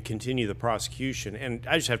and continue the prosecution. And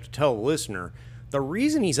I just have to tell the listener, the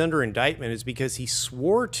reason he's under indictment is because he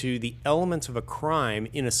swore to the elements of a crime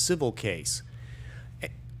in a civil case.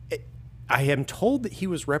 I am told that he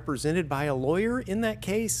was represented by a lawyer in that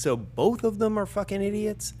case, so both of them are fucking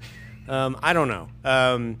idiots. I don't know.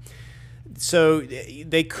 So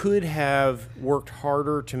they could have worked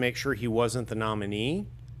harder to make sure he wasn't the nominee,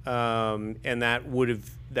 and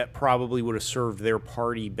that probably would have served their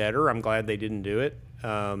party better. I'm glad they didn't do it.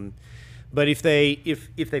 But if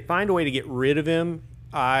they find a way to get rid of him,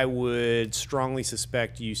 I would strongly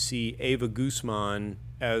suspect you see Eva Guzman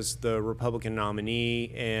as the Republican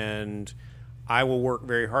nominee, and I will work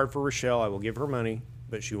very hard for Rochelle. I will give her money,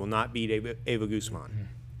 but she will not beat Eva Guzman.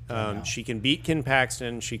 She can beat Ken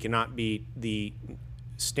Paxton. She cannot beat the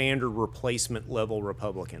standard replacement level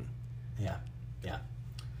Republican. Yeah.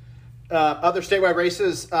 Other statewide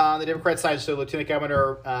races on the Democrat side, so Lieutenant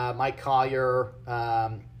Governor Mike Collier,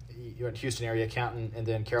 Houston area accountant, and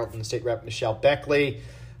then Carrollton State Rep Michelle Beckley.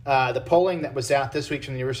 The polling that was out this week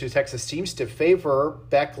from the University of Texas seems to favor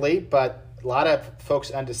Beckley, but a lot of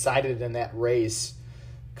folks undecided in that race.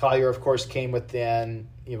 Collier, of course, came within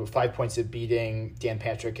 5 points of beating Dan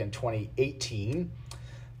Patrick in 2018.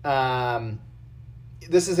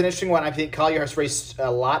 This is an interesting one. I think Collier has raised a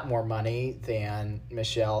lot more money than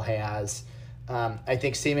Michelle has. I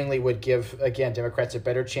think seemingly would give, again, Democrats a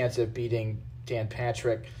better chance of beating Dan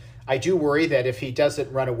Patrick. I do worry that if he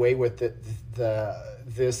doesn't run away with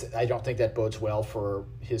this, I don't think that bodes well for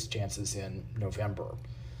his chances in November.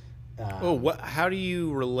 How do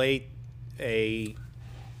you relate a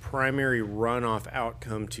primary runoff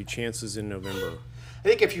outcome to chances in November? I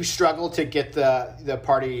think if you struggle to get the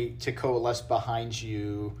party to coalesce behind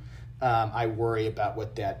you, I worry about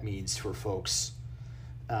what that means for folks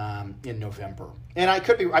in November. And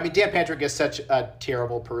Dan Patrick is such a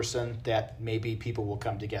terrible person that maybe people will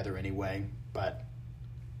come together anyway, but...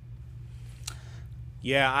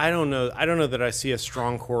 Yeah, I don't know. I don't know that I see a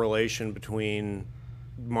strong correlation between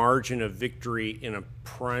margin of victory in a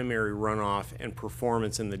primary runoff and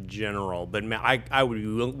performance in the general. But I would be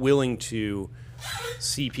willing to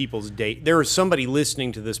see people's data. There is somebody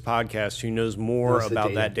listening to this podcast who knows more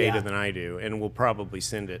about that data than I do, and will probably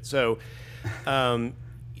send it. So I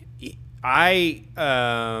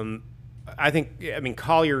think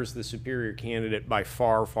Collier is the superior candidate by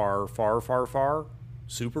far,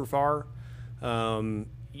 super far.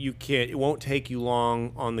 It won't take you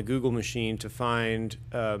long on the Google machine to find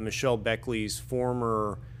Michelle Beckley's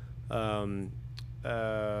former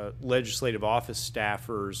legislative office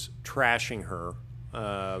staffers trashing her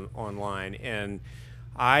online. And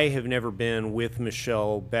I have never been with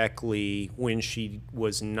Michelle Beckley when she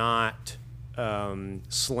was not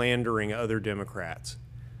slandering other Democrats.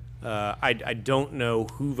 I don't know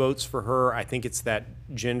who votes for her. I think it's that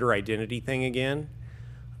gender identity thing again.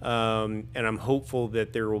 And I'm hopeful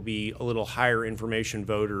that there will be a little higher information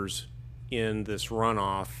voters in this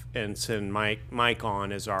runoff and send Mike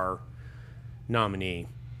on as our nominee.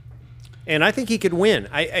 And I think he could win.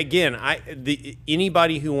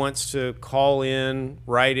 Anybody who wants to call in,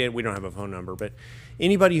 write in, we don't have a phone number, but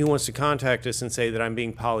anybody who wants to contact us and say that I'm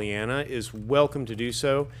being Pollyanna is welcome to do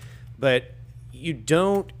so. But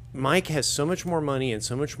Mike has so much more money and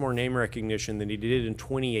so much more name recognition than he did in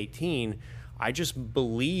 2018. I just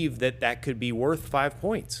believe that could be worth 5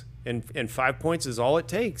 points. And 5 points is all it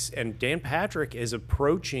takes. And Dan Patrick is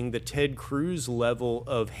approaching the Ted Cruz level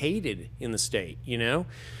of hated in the state,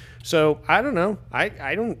 So I don't know. I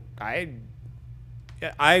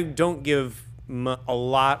don't give a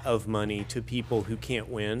lot of money to people who can't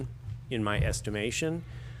win, in my estimation.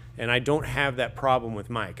 And I don't have that problem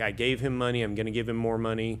with Mike. I gave him money. I'm going to give him more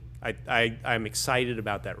money. I'm excited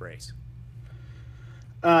about that race.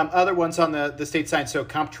 Other ones on the state side, so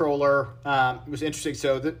comptroller was interesting.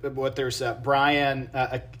 So there's Brian,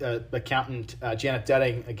 accountant Janet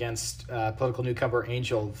Dudding against political newcomer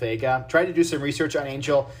Angel Vega. Tried to do some research on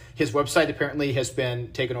Angel. His website apparently has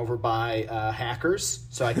been taken over by hackers,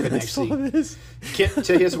 so I couldn't actually get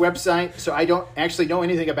to his website. So I don't actually know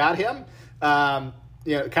anything about him.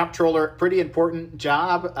 Comptroller, pretty important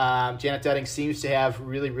job. Janet Dudding seems to have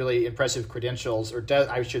really, really impressive credentials,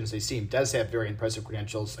 I shouldn't say does have very impressive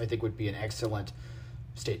credentials. I think would be an excellent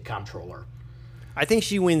state comptroller. I think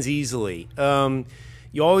she wins easily.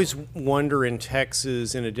 You always wonder in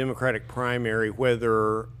Texas in a Democratic primary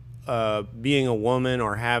whether being a woman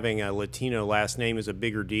or having a Latino last name is a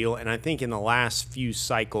bigger deal. And I think in the last few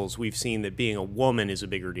cycles, we've seen that being a woman is a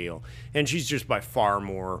bigger deal. And she's just by far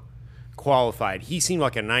more qualified. He seemed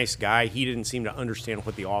like a nice guy. He didn't seem to understand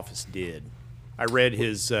what the office did. I read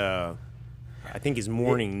his, I think his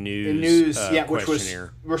morning news which was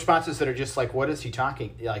questionnaire. Responses that are just like, what is he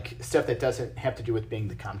talking? Like stuff that doesn't have to do with being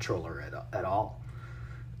the comptroller at all.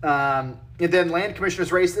 And then land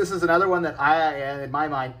commissioner's race. This is another one that in my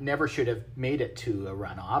mind, never should have made it to a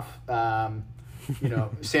runoff.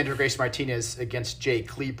 Sandra Grace Martinez against Jay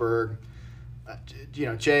Kleberg.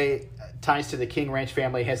 Jay ties to the King Ranch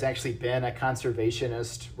family, has actually been a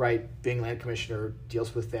conservationist, right? Being land commissioner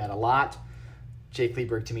deals with that a lot. Jay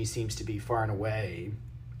Kleberg, to me, seems to be far and away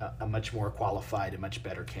a much more qualified and much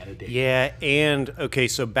better candidate. Yeah, and, okay,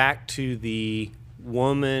 so back to the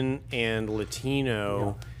woman and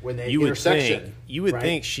Latino, when they you would right?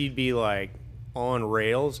 think she'd be like on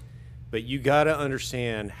rails, but you got to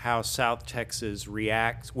understand how South Texas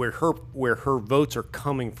reacts, where her votes are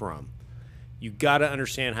coming from. You got to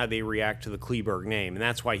understand how they react to the Kleberg name, and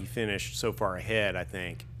that's why he finished so far ahead. I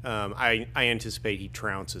think I anticipate he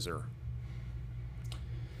trounces her.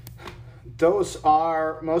 Those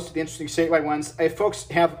are most of the interesting statewide ones. If folks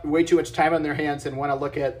have way too much time on their hands and want to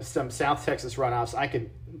look at some South Texas runoffs, I could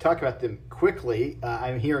talk about them quickly.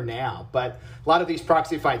 I'm here now. But a lot of these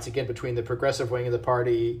proxy fights, again, between the progressive wing of the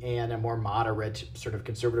party and a more moderate, sort of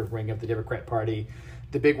conservative wing of the Democrat Party.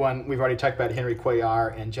 The big one, we've already talked about Henry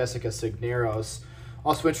Cuellar and Jessica Cisneros.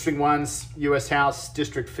 Also interesting ones, U.S. House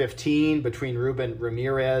District 15 between Ruben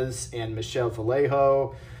Ramirez and Michelle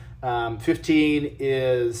Vallejo. 15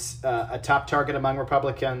 is a top target among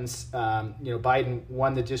Republicans. Biden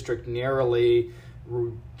won the district narrowly.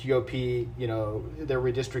 GOP, their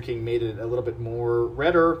redistricting made it a little bit more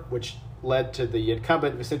redder, which led to the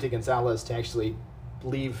incumbent, Vicente Gonzalez, to actually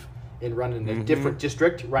leave and run in a different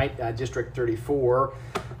district, right? District 34.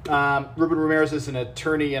 Ruben Ramirez is an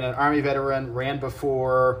attorney and an Army veteran, ran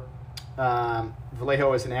before.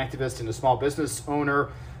 Vallejo is an activist and a small business owner.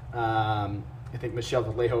 I think Michelle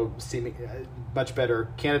Vallejo seeming much better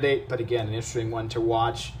candidate, but again, an interesting one to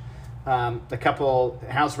watch. A couple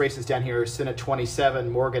House races down here, Senate 27,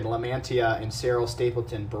 Morgan Lamantia and Cyril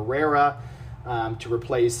Stapleton Barrera, to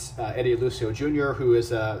replace Eddie Lucio Jr., who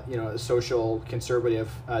is a social conservative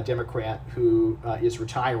Democrat who is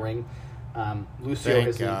retiring. Lucio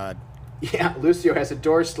has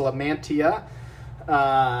endorsed Lamantia,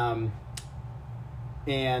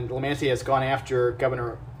 and Lamantia has gone after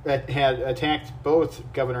had attacked both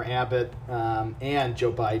Governor Abbott and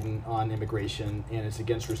Joe Biden on immigration, and is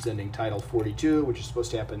against rescinding Title 42, which is supposed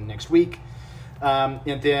to happen next week.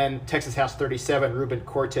 And then Texas House 37, Ruben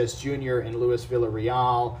Cortez Jr. and Luis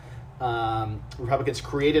Villarreal. Republicans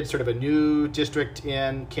created sort of a new district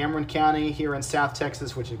in Cameron County here in South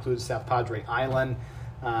Texas, which includes South Padre Island.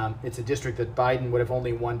 It's a district that Biden would have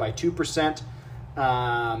only won by 2%.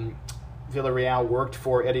 Villarreal worked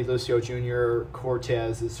for Eddie Lucio Jr.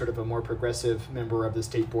 Cortez is sort of a more progressive member of the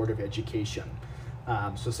State Board of Education.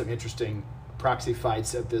 So some interesting proxy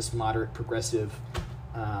fights of this moderate progressive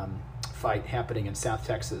fight happening in South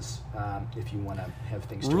Texas, if you want to have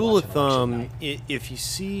things to Rule watch of on election thumb, night. if you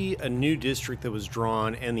see a new district that was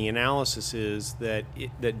drawn and the analysis is that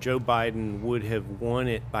Joe Biden would have won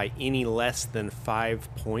it by any less than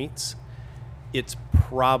 5 points, it's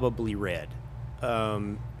probably red.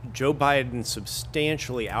 Joe Biden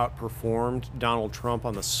substantially outperformed Donald Trump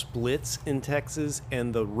on the splits in Texas,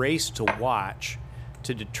 and the race to watch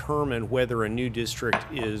to determine whether a new district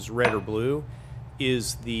is red or blue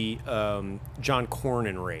is the John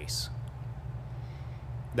Cornyn race.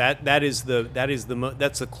 That's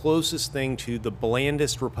the closest thing to the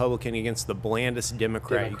blandest Republican against the blandest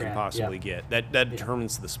Democrat you can possibly get. That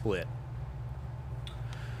determines the split.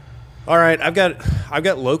 All right, I've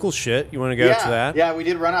got local shit. You want to go to that? Yeah, we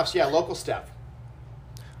did runoffs. Yeah, local stuff.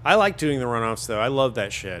 I like doing the runoffs though. I love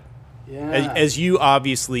that shit. Yeah. As you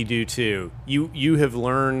obviously do too. You have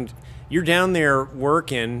learned. You're down there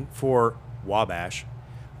working for Wabash.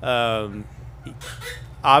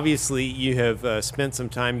 Obviously, you have spent some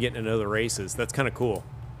time getting to know the races. That's kind of cool.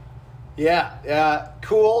 Yeah,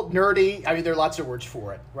 cool, nerdy. I mean, there are lots of words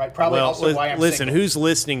for it, right? Probably also why I'm single. Who's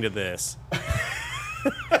listening to this?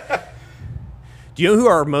 Do you know who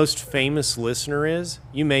our most famous listener is?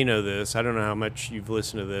 You may know this. I don't know how much you've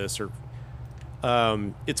listened to this, or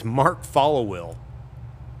It's Mark Followill,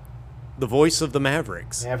 the voice of the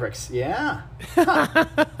Mavericks. Mavericks, yeah. Huh.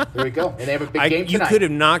 There we go. And they have a big game tonight. You could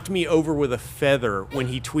have knocked me over with a feather when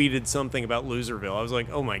he tweeted something about Loserville. I was like,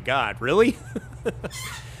 oh my God, really?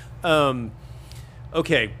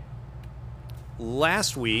 Okay.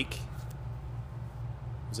 Last week,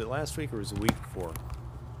 was it last week or was it the week before?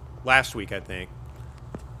 Last week, I think.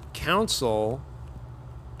 Council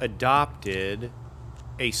adopted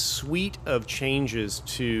a suite of changes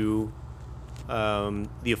to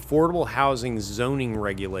the affordable housing zoning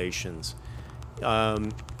regulations.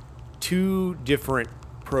 Two different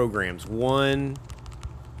programs. One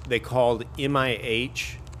they called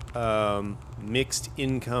MIH, mixed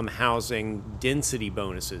income housing density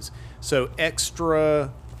bonuses. So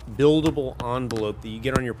extra buildable envelope that you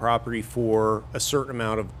get on your property for a certain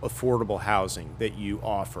amount of affordable housing that you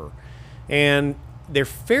offer. And they're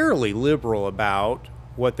fairly liberal about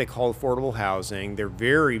what they call affordable housing. They're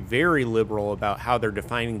very, very liberal about how they're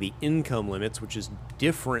defining the income limits, which is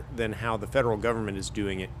different than how the federal government is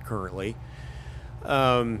doing it currently.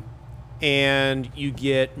 And you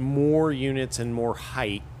get more units and more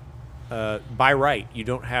height by right. You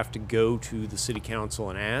don't have to go to the city council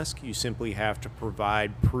and ask. You simply have to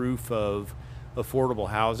provide proof of affordable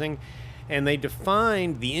housing. And they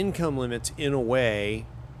defined the income limits in a way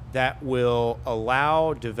that will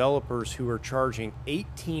allow developers who are charging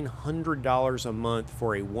 $1,800 a month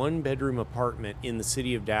for a one-bedroom apartment in the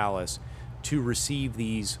city of Dallas to receive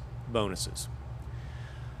these bonuses.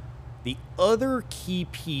 The other key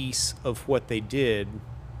piece of what they did,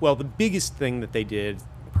 well, the biggest thing that they did,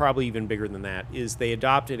 probably even bigger than that, is they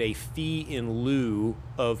adopted a fee in lieu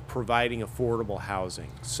of providing affordable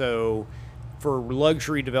housing. So for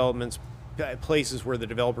luxury developments, places where the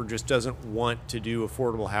developer just doesn't want to do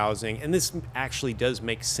affordable housing, and this actually does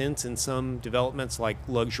make sense in some developments like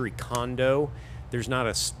luxury condo. There's not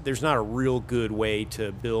a real good way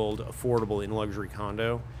to build affordable in luxury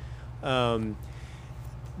condo.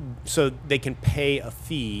 So they can pay a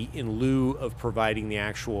fee in lieu of providing the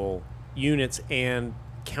actual units, and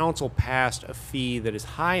council passed a fee that is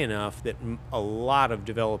high enough that a lot of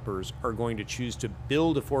developers are going to choose to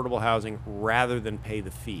build affordable housing rather than pay the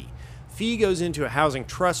fee. Fee goes into a housing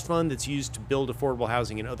trust fund that's used to build affordable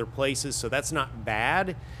housing in other places, so that's not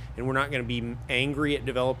bad, and we're not going to be angry at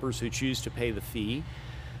developers who choose to pay the fee.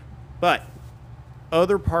 But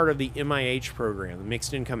other part of the MIH program, the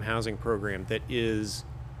mixed income housing program, that is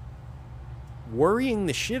worrying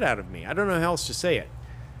the shit out of me, I don't know how else to say it,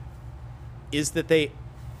 is that they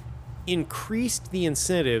increased the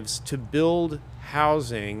incentives to build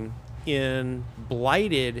housing in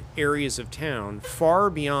blighted areas of town far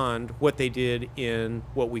beyond what they did in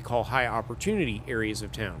what we call high opportunity areas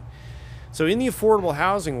of town. So in the affordable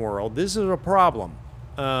housing world, this is a problem.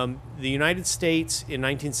 The United States in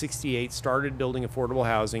 1968 started building affordable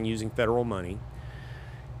housing using federal money,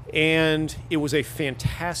 and it was a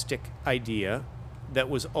fantastic idea that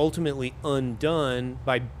was ultimately undone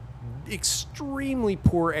by extremely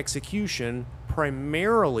poor execution,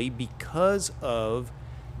 primarily because of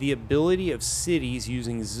the ability of cities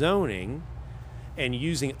using zoning and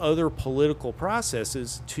using other political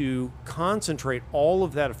processes to concentrate all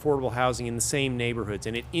of that affordable housing in the same neighborhoods,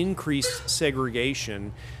 and it increased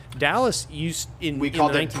segregation. Dallas used we call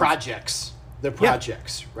them projects. The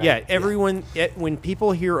projects, right? Yeah, everyone, when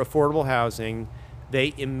people hear affordable housing,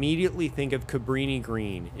 they immediately think of Cabrini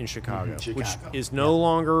Green in Chicago, which is no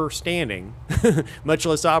longer standing, much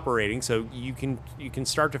less operating. So you can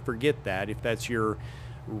start to forget that if that's your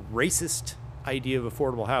racist idea of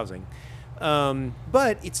affordable housing.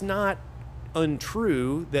 But it's not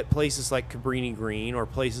untrue that places like Cabrini Green or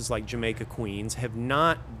places like Jamaica Queens have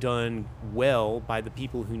not done well by the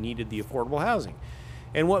people who needed the affordable housing.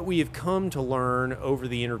 And what we have come to learn over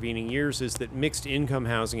the intervening years is that mixed income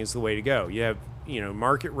housing is the way to go. You have,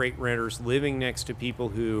 market rate renters living next to people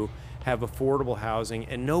who have affordable housing,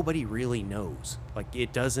 and nobody really knows. Like,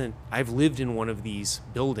 it doesn't, I've lived in one of these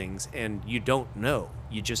buildings, and you don't know.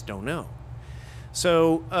 You just don't know.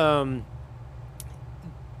 So,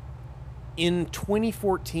 in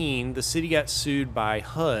 2014, the city got sued by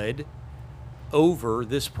HUD over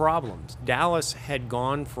this problem. Dallas had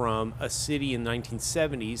gone from a city in the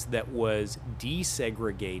 1970s that was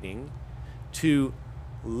desegregating to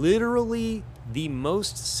literally the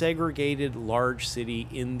most segregated large city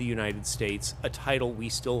in the United States, a title we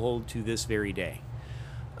still hold to this very day.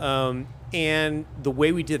 And the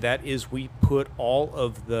way we did that is we put all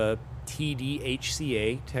of the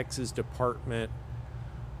TDHCA, Texas Department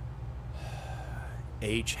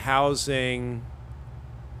Housing,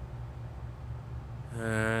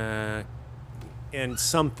 and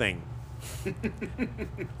something,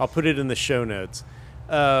 I'll put it in the show notes.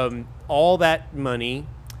 All that money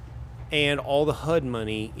and all the HUD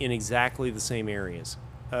money in exactly the same areas.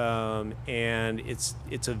 And it's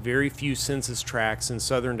a very few census tracts in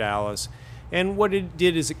southern Dallas. And what it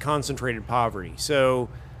did is it concentrated poverty. So,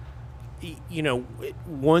 you know,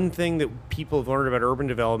 one thing that people have learned about urban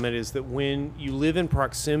development is that when you live in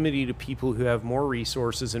proximity to people who have more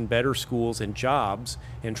resources and better schools and jobs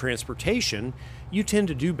and transportation, you tend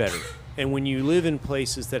to do better. And when you live in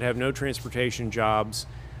places that have no transportation, jobs,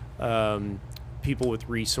 people with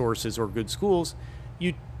resources or good schools,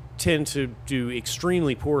 you tend to do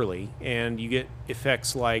extremely poorly, and you get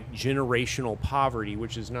effects like generational poverty,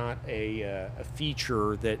 which is not a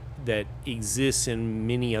feature that exists in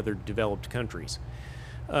many other developed countries.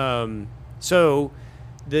 So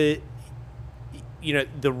the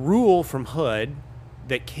rule from HUD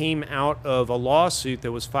that came out of a lawsuit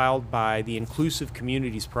that was filed by the Inclusive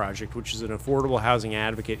Communities Project, which is an affordable housing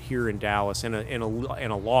advocate here in Dallas and a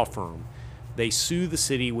law firm. They sue the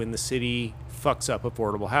city when the city fucks up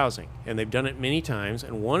affordable housing, and they've done it many times.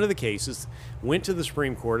 And one of the cases went to the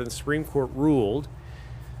Supreme Court, and the Supreme Court ruled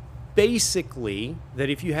basically that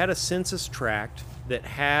if you had a census tract that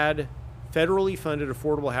had federally funded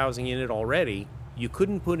affordable housing in it already, you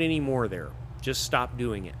couldn't put any more there. Just stop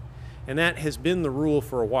doing it. And that has been the rule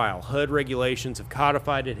for a while. HUD regulations have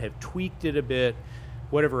codified it, have tweaked it a bit,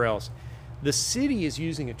 whatever else. The city is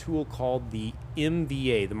using a tool called the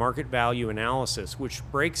MVA, the Market Value Analysis, which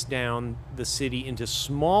breaks down the city into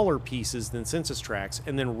smaller pieces than census tracts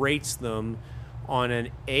and then rates them on an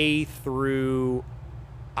A through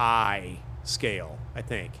I scale, I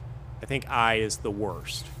think. I think I is the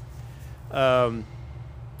worst. And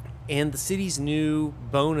the city's new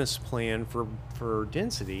bonus plan for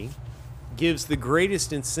density gives the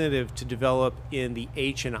greatest incentive to develop in the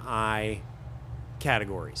H and I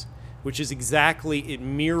categories, which is exactly, it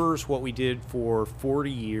mirrors what we did for 40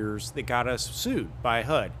 years that got us sued by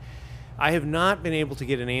HUD. I have not been able to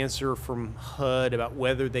get an answer from HUD about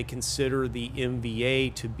whether they consider the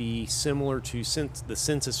MVA to be similar to the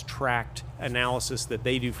census tract analysis that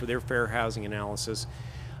they do for their fair housing analysis.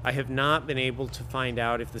 I have not been able to find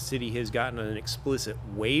out if the city has gotten an explicit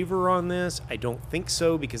waiver on this. I don't think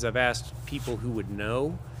so, because I've asked people who would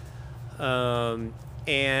know.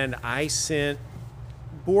 And I sent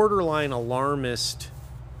borderline alarmist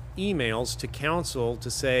emails to council to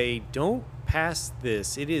say, don't pass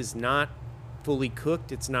this. It is not fully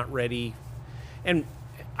cooked. It's not ready. And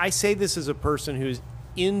I say this as a person who's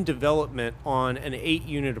in development on an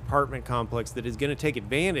 8-unit apartment complex that is going to take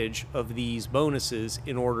advantage of these bonuses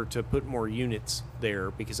in order to put more units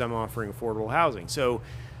there because I'm offering affordable housing. So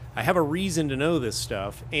I have a reason to know this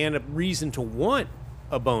stuff and a reason to want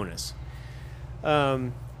a bonus.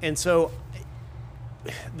 And so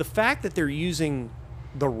the fact that they're using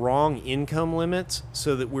the wrong income limits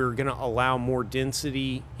so that we're going to allow more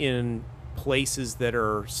density in places that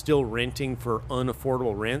are still renting for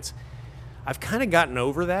unaffordable rents, I've kind of gotten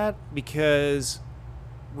over that, because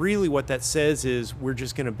really what that says is we're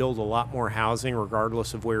just going to build a lot more housing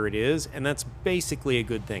regardless of where it is, and that's basically a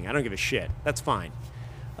good thing. I don't give a shit. That's fine.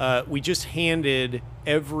 We just handed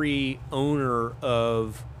every owner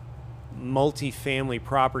of multifamily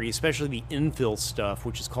property, especially the infill stuff,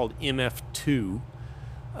 which is called MF2,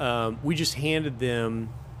 we just handed them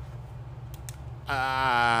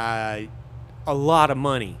a lot of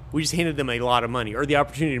money. We just handed them a lot of money, or the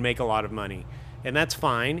opportunity to make a lot of money. And that's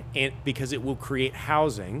fine, and because it will create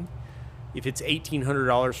housing. If it's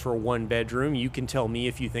 $1,800 for a 1-bedroom, you can tell me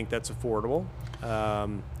if you think that's affordable.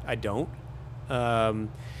 I don't.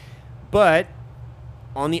 But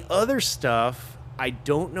on the other stuff, I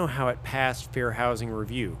don't know how it passed fair housing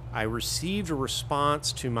review. I received a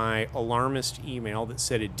response to my alarmist email that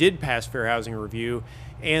said it did pass fair housing review,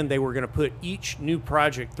 and they were going to put each new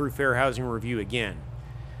project through fair housing review again.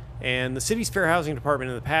 And the city's fair housing department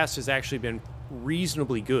in the past has actually been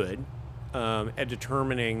reasonably good at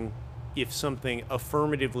determining if something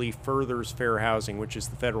affirmatively furthers fair housing, which is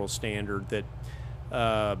the federal standard that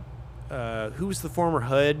who was the former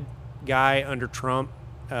HUD guy under Trump?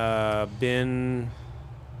 Ben,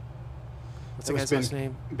 what's the guy's last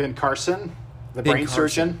name? Ben Carson, the brain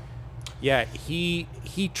surgeon. Yeah, he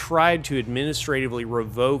tried to administratively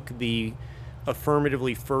revoke the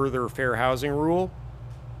affirmatively further fair housing rule,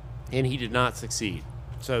 and he did not succeed.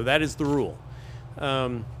 So that is the rule.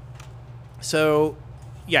 So,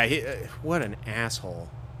 yeah, what an asshole.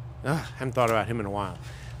 Ugh, I haven't thought about him in a while.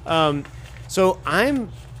 So I'm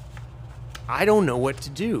I don't know what to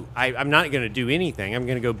do. I'm not going to do anything. I'm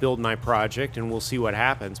going to go build my project, and we'll see what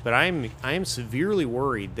happens. But I am severely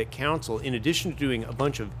worried that council, in addition to doing a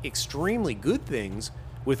bunch of extremely good things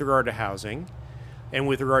with regard to housing, and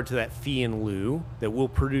with regard to that fee in lieu that will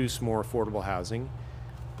produce more affordable housing,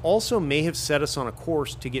 also may have set us on a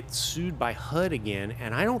course to get sued by HUD again.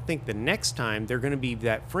 And I don't think the next time they're going to be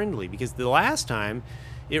that friendly, because the last time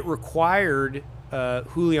it required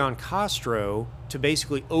Julian Castro to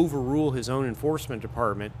basically overrule his own enforcement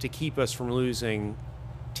department to keep us from losing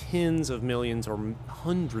tens of millions or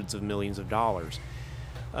hundreds of millions of dollars.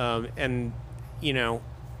 And,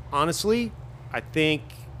 honestly, I think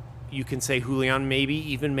you can say Julian maybe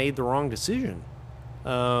even made the wrong decision.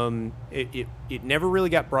 It never really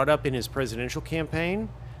got brought up in his presidential campaign,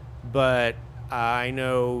 but I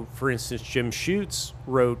know, for instance, Jim Schutz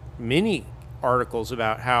wrote many articles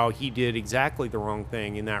about how he did exactly the wrong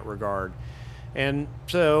thing in that regard. And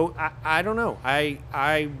so I don't know.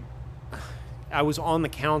 I was on the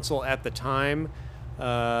council at the time,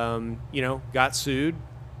 got sued.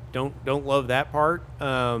 Don't love that part.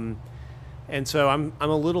 And so I'm a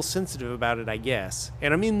little sensitive about it, I guess.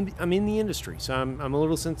 And I'm in the industry, so I'm a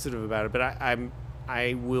little sensitive about it. But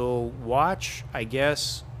I will watch, I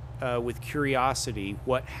guess, with curiosity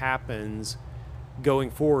what happens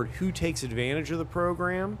going forward. Who takes advantage of the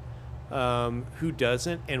program, who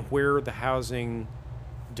doesn't, and where the housing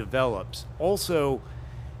develops. Also,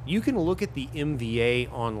 you can look at the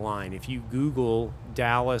MVA online. If you Google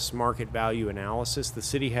Dallas Market Value Analysis, the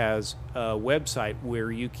city has a website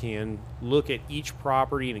where you can look at each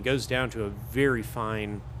property, and it goes down to a very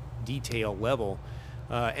fine detail level.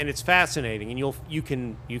 And it's fascinating. And you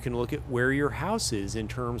can look at where your house is in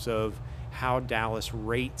terms of how Dallas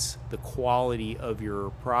rates the quality of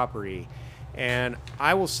your property. And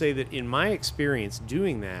I will say that in my experience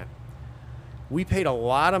doing that, we paid a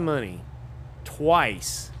lot of money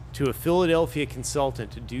twice to a Philadelphia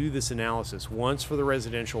consultant to do this analysis, once for the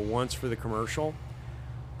residential, once for the commercial.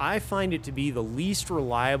 I find it to be the least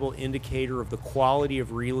reliable indicator of the quality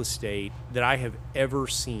of real estate that I have ever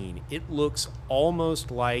seen. It looks almost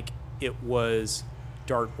like it was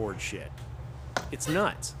dartboard shit. It's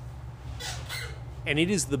nuts. And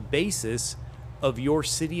it is the basis of your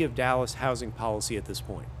City of Dallas housing policy at this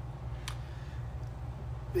point.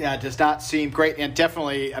 Yeah, it does not seem great. And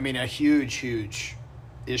definitely, a huge, huge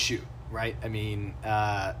issue, right?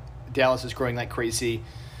 Dallas is growing like crazy.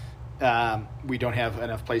 We don't have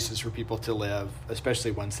enough places for people to live,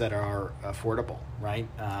 especially ones that are affordable, right?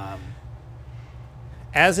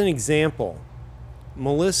 As an example,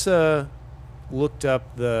 Melissa looked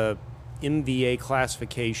up the MVA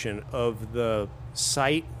classification of the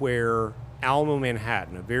site where Alamo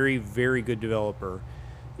Manhattan, a very, very good developer,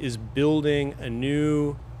 is building a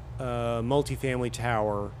new multifamily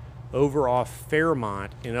tower over off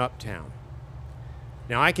Fairmont in Uptown.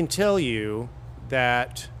 Now, I can tell you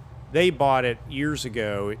that they bought it years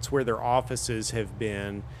ago. It's where their offices have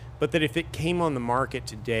been. But that if it came on the market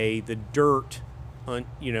today, the dirt on,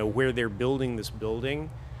 where they're building this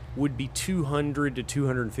building would be $200 to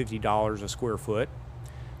 $250 a square foot,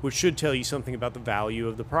 which should tell you something about the value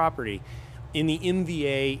of the property. In the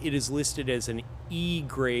MVA, it is listed as an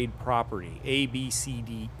E-grade property, A, B, C,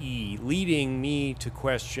 D, E, leading me to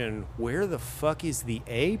question, where the fuck is the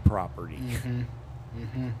A property? Mm-hmm.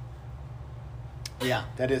 Mm-hmm.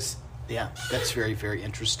 That's very, very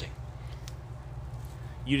interesting.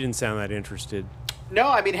 You didn't sound that interested. No,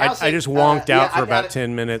 housing. I just wonked out for about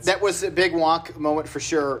 10 minutes. That was a big wonk moment for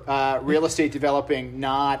sure. Real estate developing,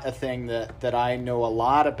 not a thing that I know a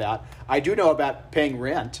lot about. I do know about paying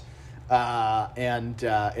rent and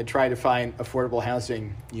trying to find affordable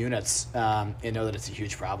housing units, and know that it's a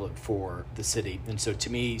huge problem for the city. And so to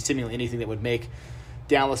me, seemingly anything that would make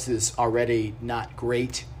Dallas's already not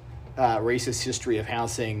great racist history of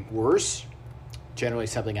housing worse, generally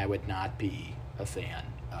something I would not be a fan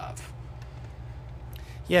of.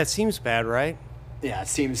 Yeah, it seems bad, right? Yeah, it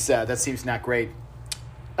seems that seems not great.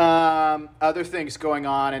 Other things going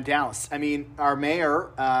on in Dallas. Our mayor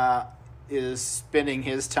is spending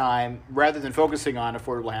his time, rather than focusing on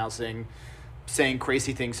affordable housing, saying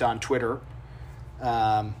crazy things on Twitter.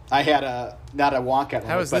 I had not a walkout.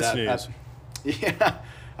 How is this news?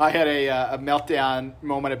 I had a meltdown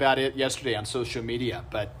moment about it yesterday on social media.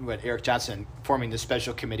 But Eric Johnson forming the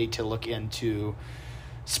special committee to look into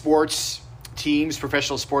sports teams,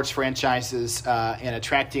 professional sports franchises, and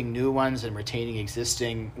attracting new ones and retaining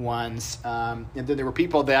existing ones. And then there were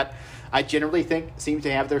people that I generally think seem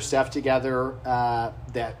to have their stuff together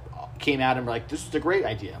that came out and were like, this is a great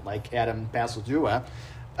idea, like Adam Basildua.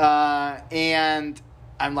 And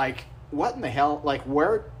I'm like, what in the hell? Like,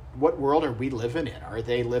 where what world are we living in? Are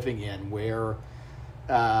they living in where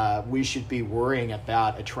we should be worrying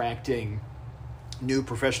about attracting new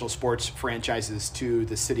professional sports franchises to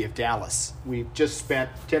the city of Dallas? We just spent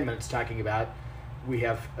 10 minutes talking about we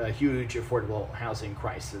have a huge affordable housing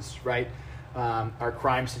crisis, right? Our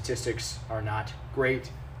crime statistics are not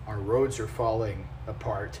great. Our roads are falling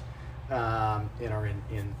apart and are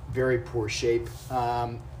in very poor shape.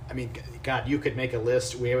 I mean, God, you could make a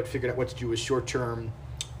list. We haven't figured out what to do with short-term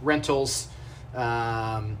rentals.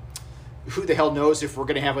 Who the hell knows if we're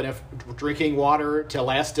going to have enough drinking water to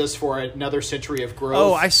last us for another century of growth?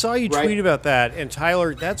 Oh, I saw you tweet about that. And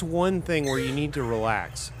Tyler, that's one thing where you need to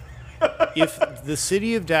relax. If the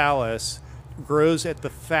city of Dallas grows at the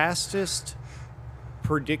fastest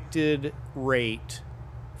predicted rate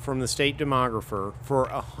from the state demographer for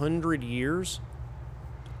 100 years,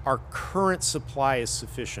 our current supply is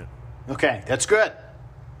sufficient. Okay, that's good.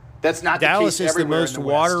 That's not Dallas the case is the everywhere most in the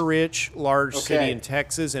West. water-rich large city in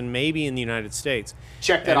Texas and maybe in the United States.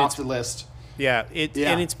 Check that off the list. Yeah,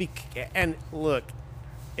 and look,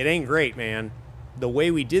 it ain't great, man. The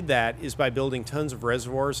way we did that is by building tons of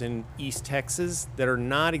reservoirs in East Texas that are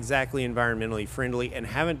not exactly environmentally friendly and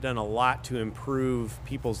haven't done a lot to improve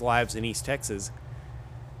people's lives in East Texas.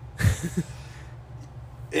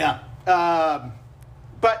 Yeah.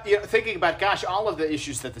 But thinking about, gosh, all of the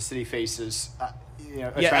issues that the city faces,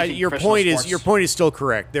 your point is still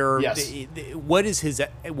correct. There are yes. What is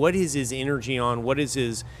his energy on? What is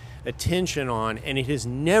his attention on? And it has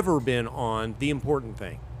never been on the important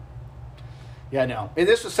thing. Yeah, no. And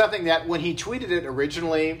this was something that when he tweeted it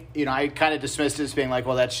originally, I kind of dismissed it as being like,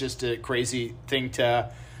 well, that's just a crazy thing to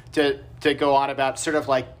go on about, sort of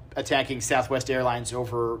like attacking Southwest Airlines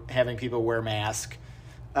over having people wear masks.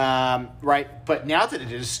 Right. But now that it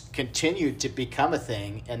has continued to become a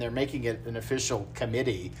thing and they're making it an official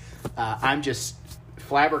committee, I'm just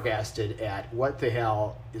flabbergasted at what the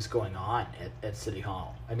hell is going on at City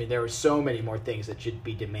Hall. I mean, there are so many more things that should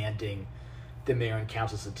be demanding the mayor and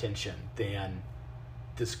council's attention than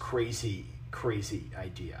this crazy, crazy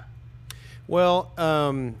idea. Well,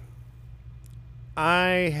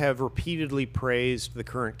 I have repeatedly praised the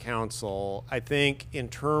current council. I think in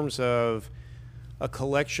terms of a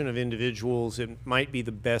collection of individuals, it might be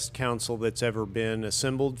the best council that's ever been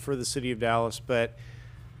assembled for the city of Dallas, but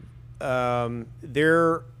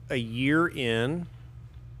they're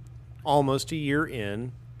almost a year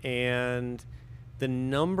in, and the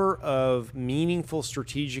number of meaningful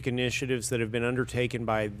strategic initiatives that have been undertaken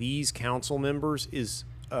by these council members is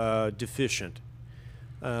deficient.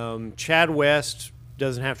 Chad West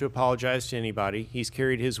doesn't have to apologize to anybody. He's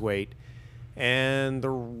carried his weight. And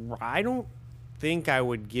I don't think I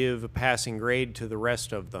would give a passing grade to the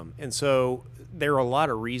rest of them. And so there are a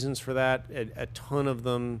lot of reasons for that, a ton of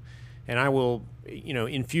them. And I will,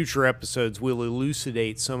 in future episodes, we'll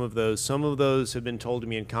elucidate some of those. Some of those have been told to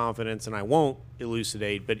me in confidence, and I won't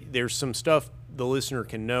elucidate. But there's some stuff the listener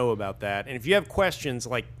can know about that. And if you have questions,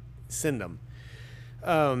 send them.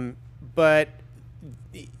 But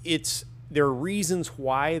there are reasons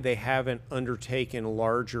why they haven't undertaken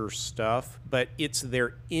larger stuff, but it's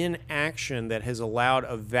their inaction that has allowed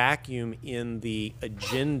a vacuum in the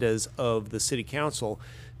agendas of the city council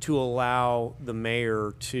to allow the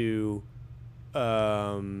mayor to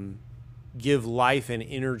give life and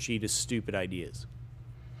energy to stupid ideas.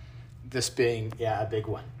 This being, a big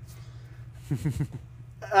one.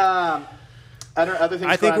 Other things.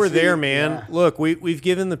 I think we're there, man. Yeah. Look, we've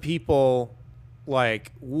given the people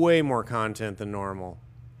way more content than normal,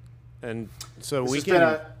 and so this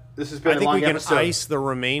has been I think a long we can episode. ice the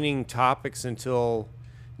remaining topics until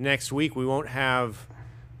next week. We won't have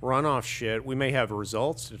runoff shit. We may have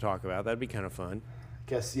results to talk about. That'd be kind of fun.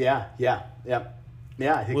 Guess, yeah.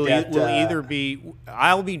 I think we'll either be.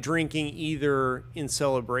 I'll be drinking either in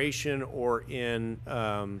celebration or in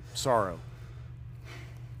sorrow.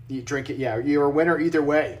 You drink it, yeah. You're a winner either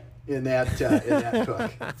way in that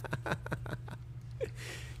book.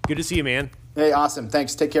 Good to see you, man. Hey, awesome.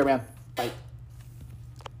 Thanks. Take care, man. Bye.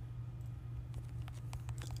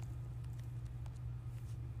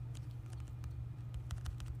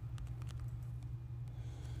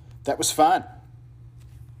 That was fun.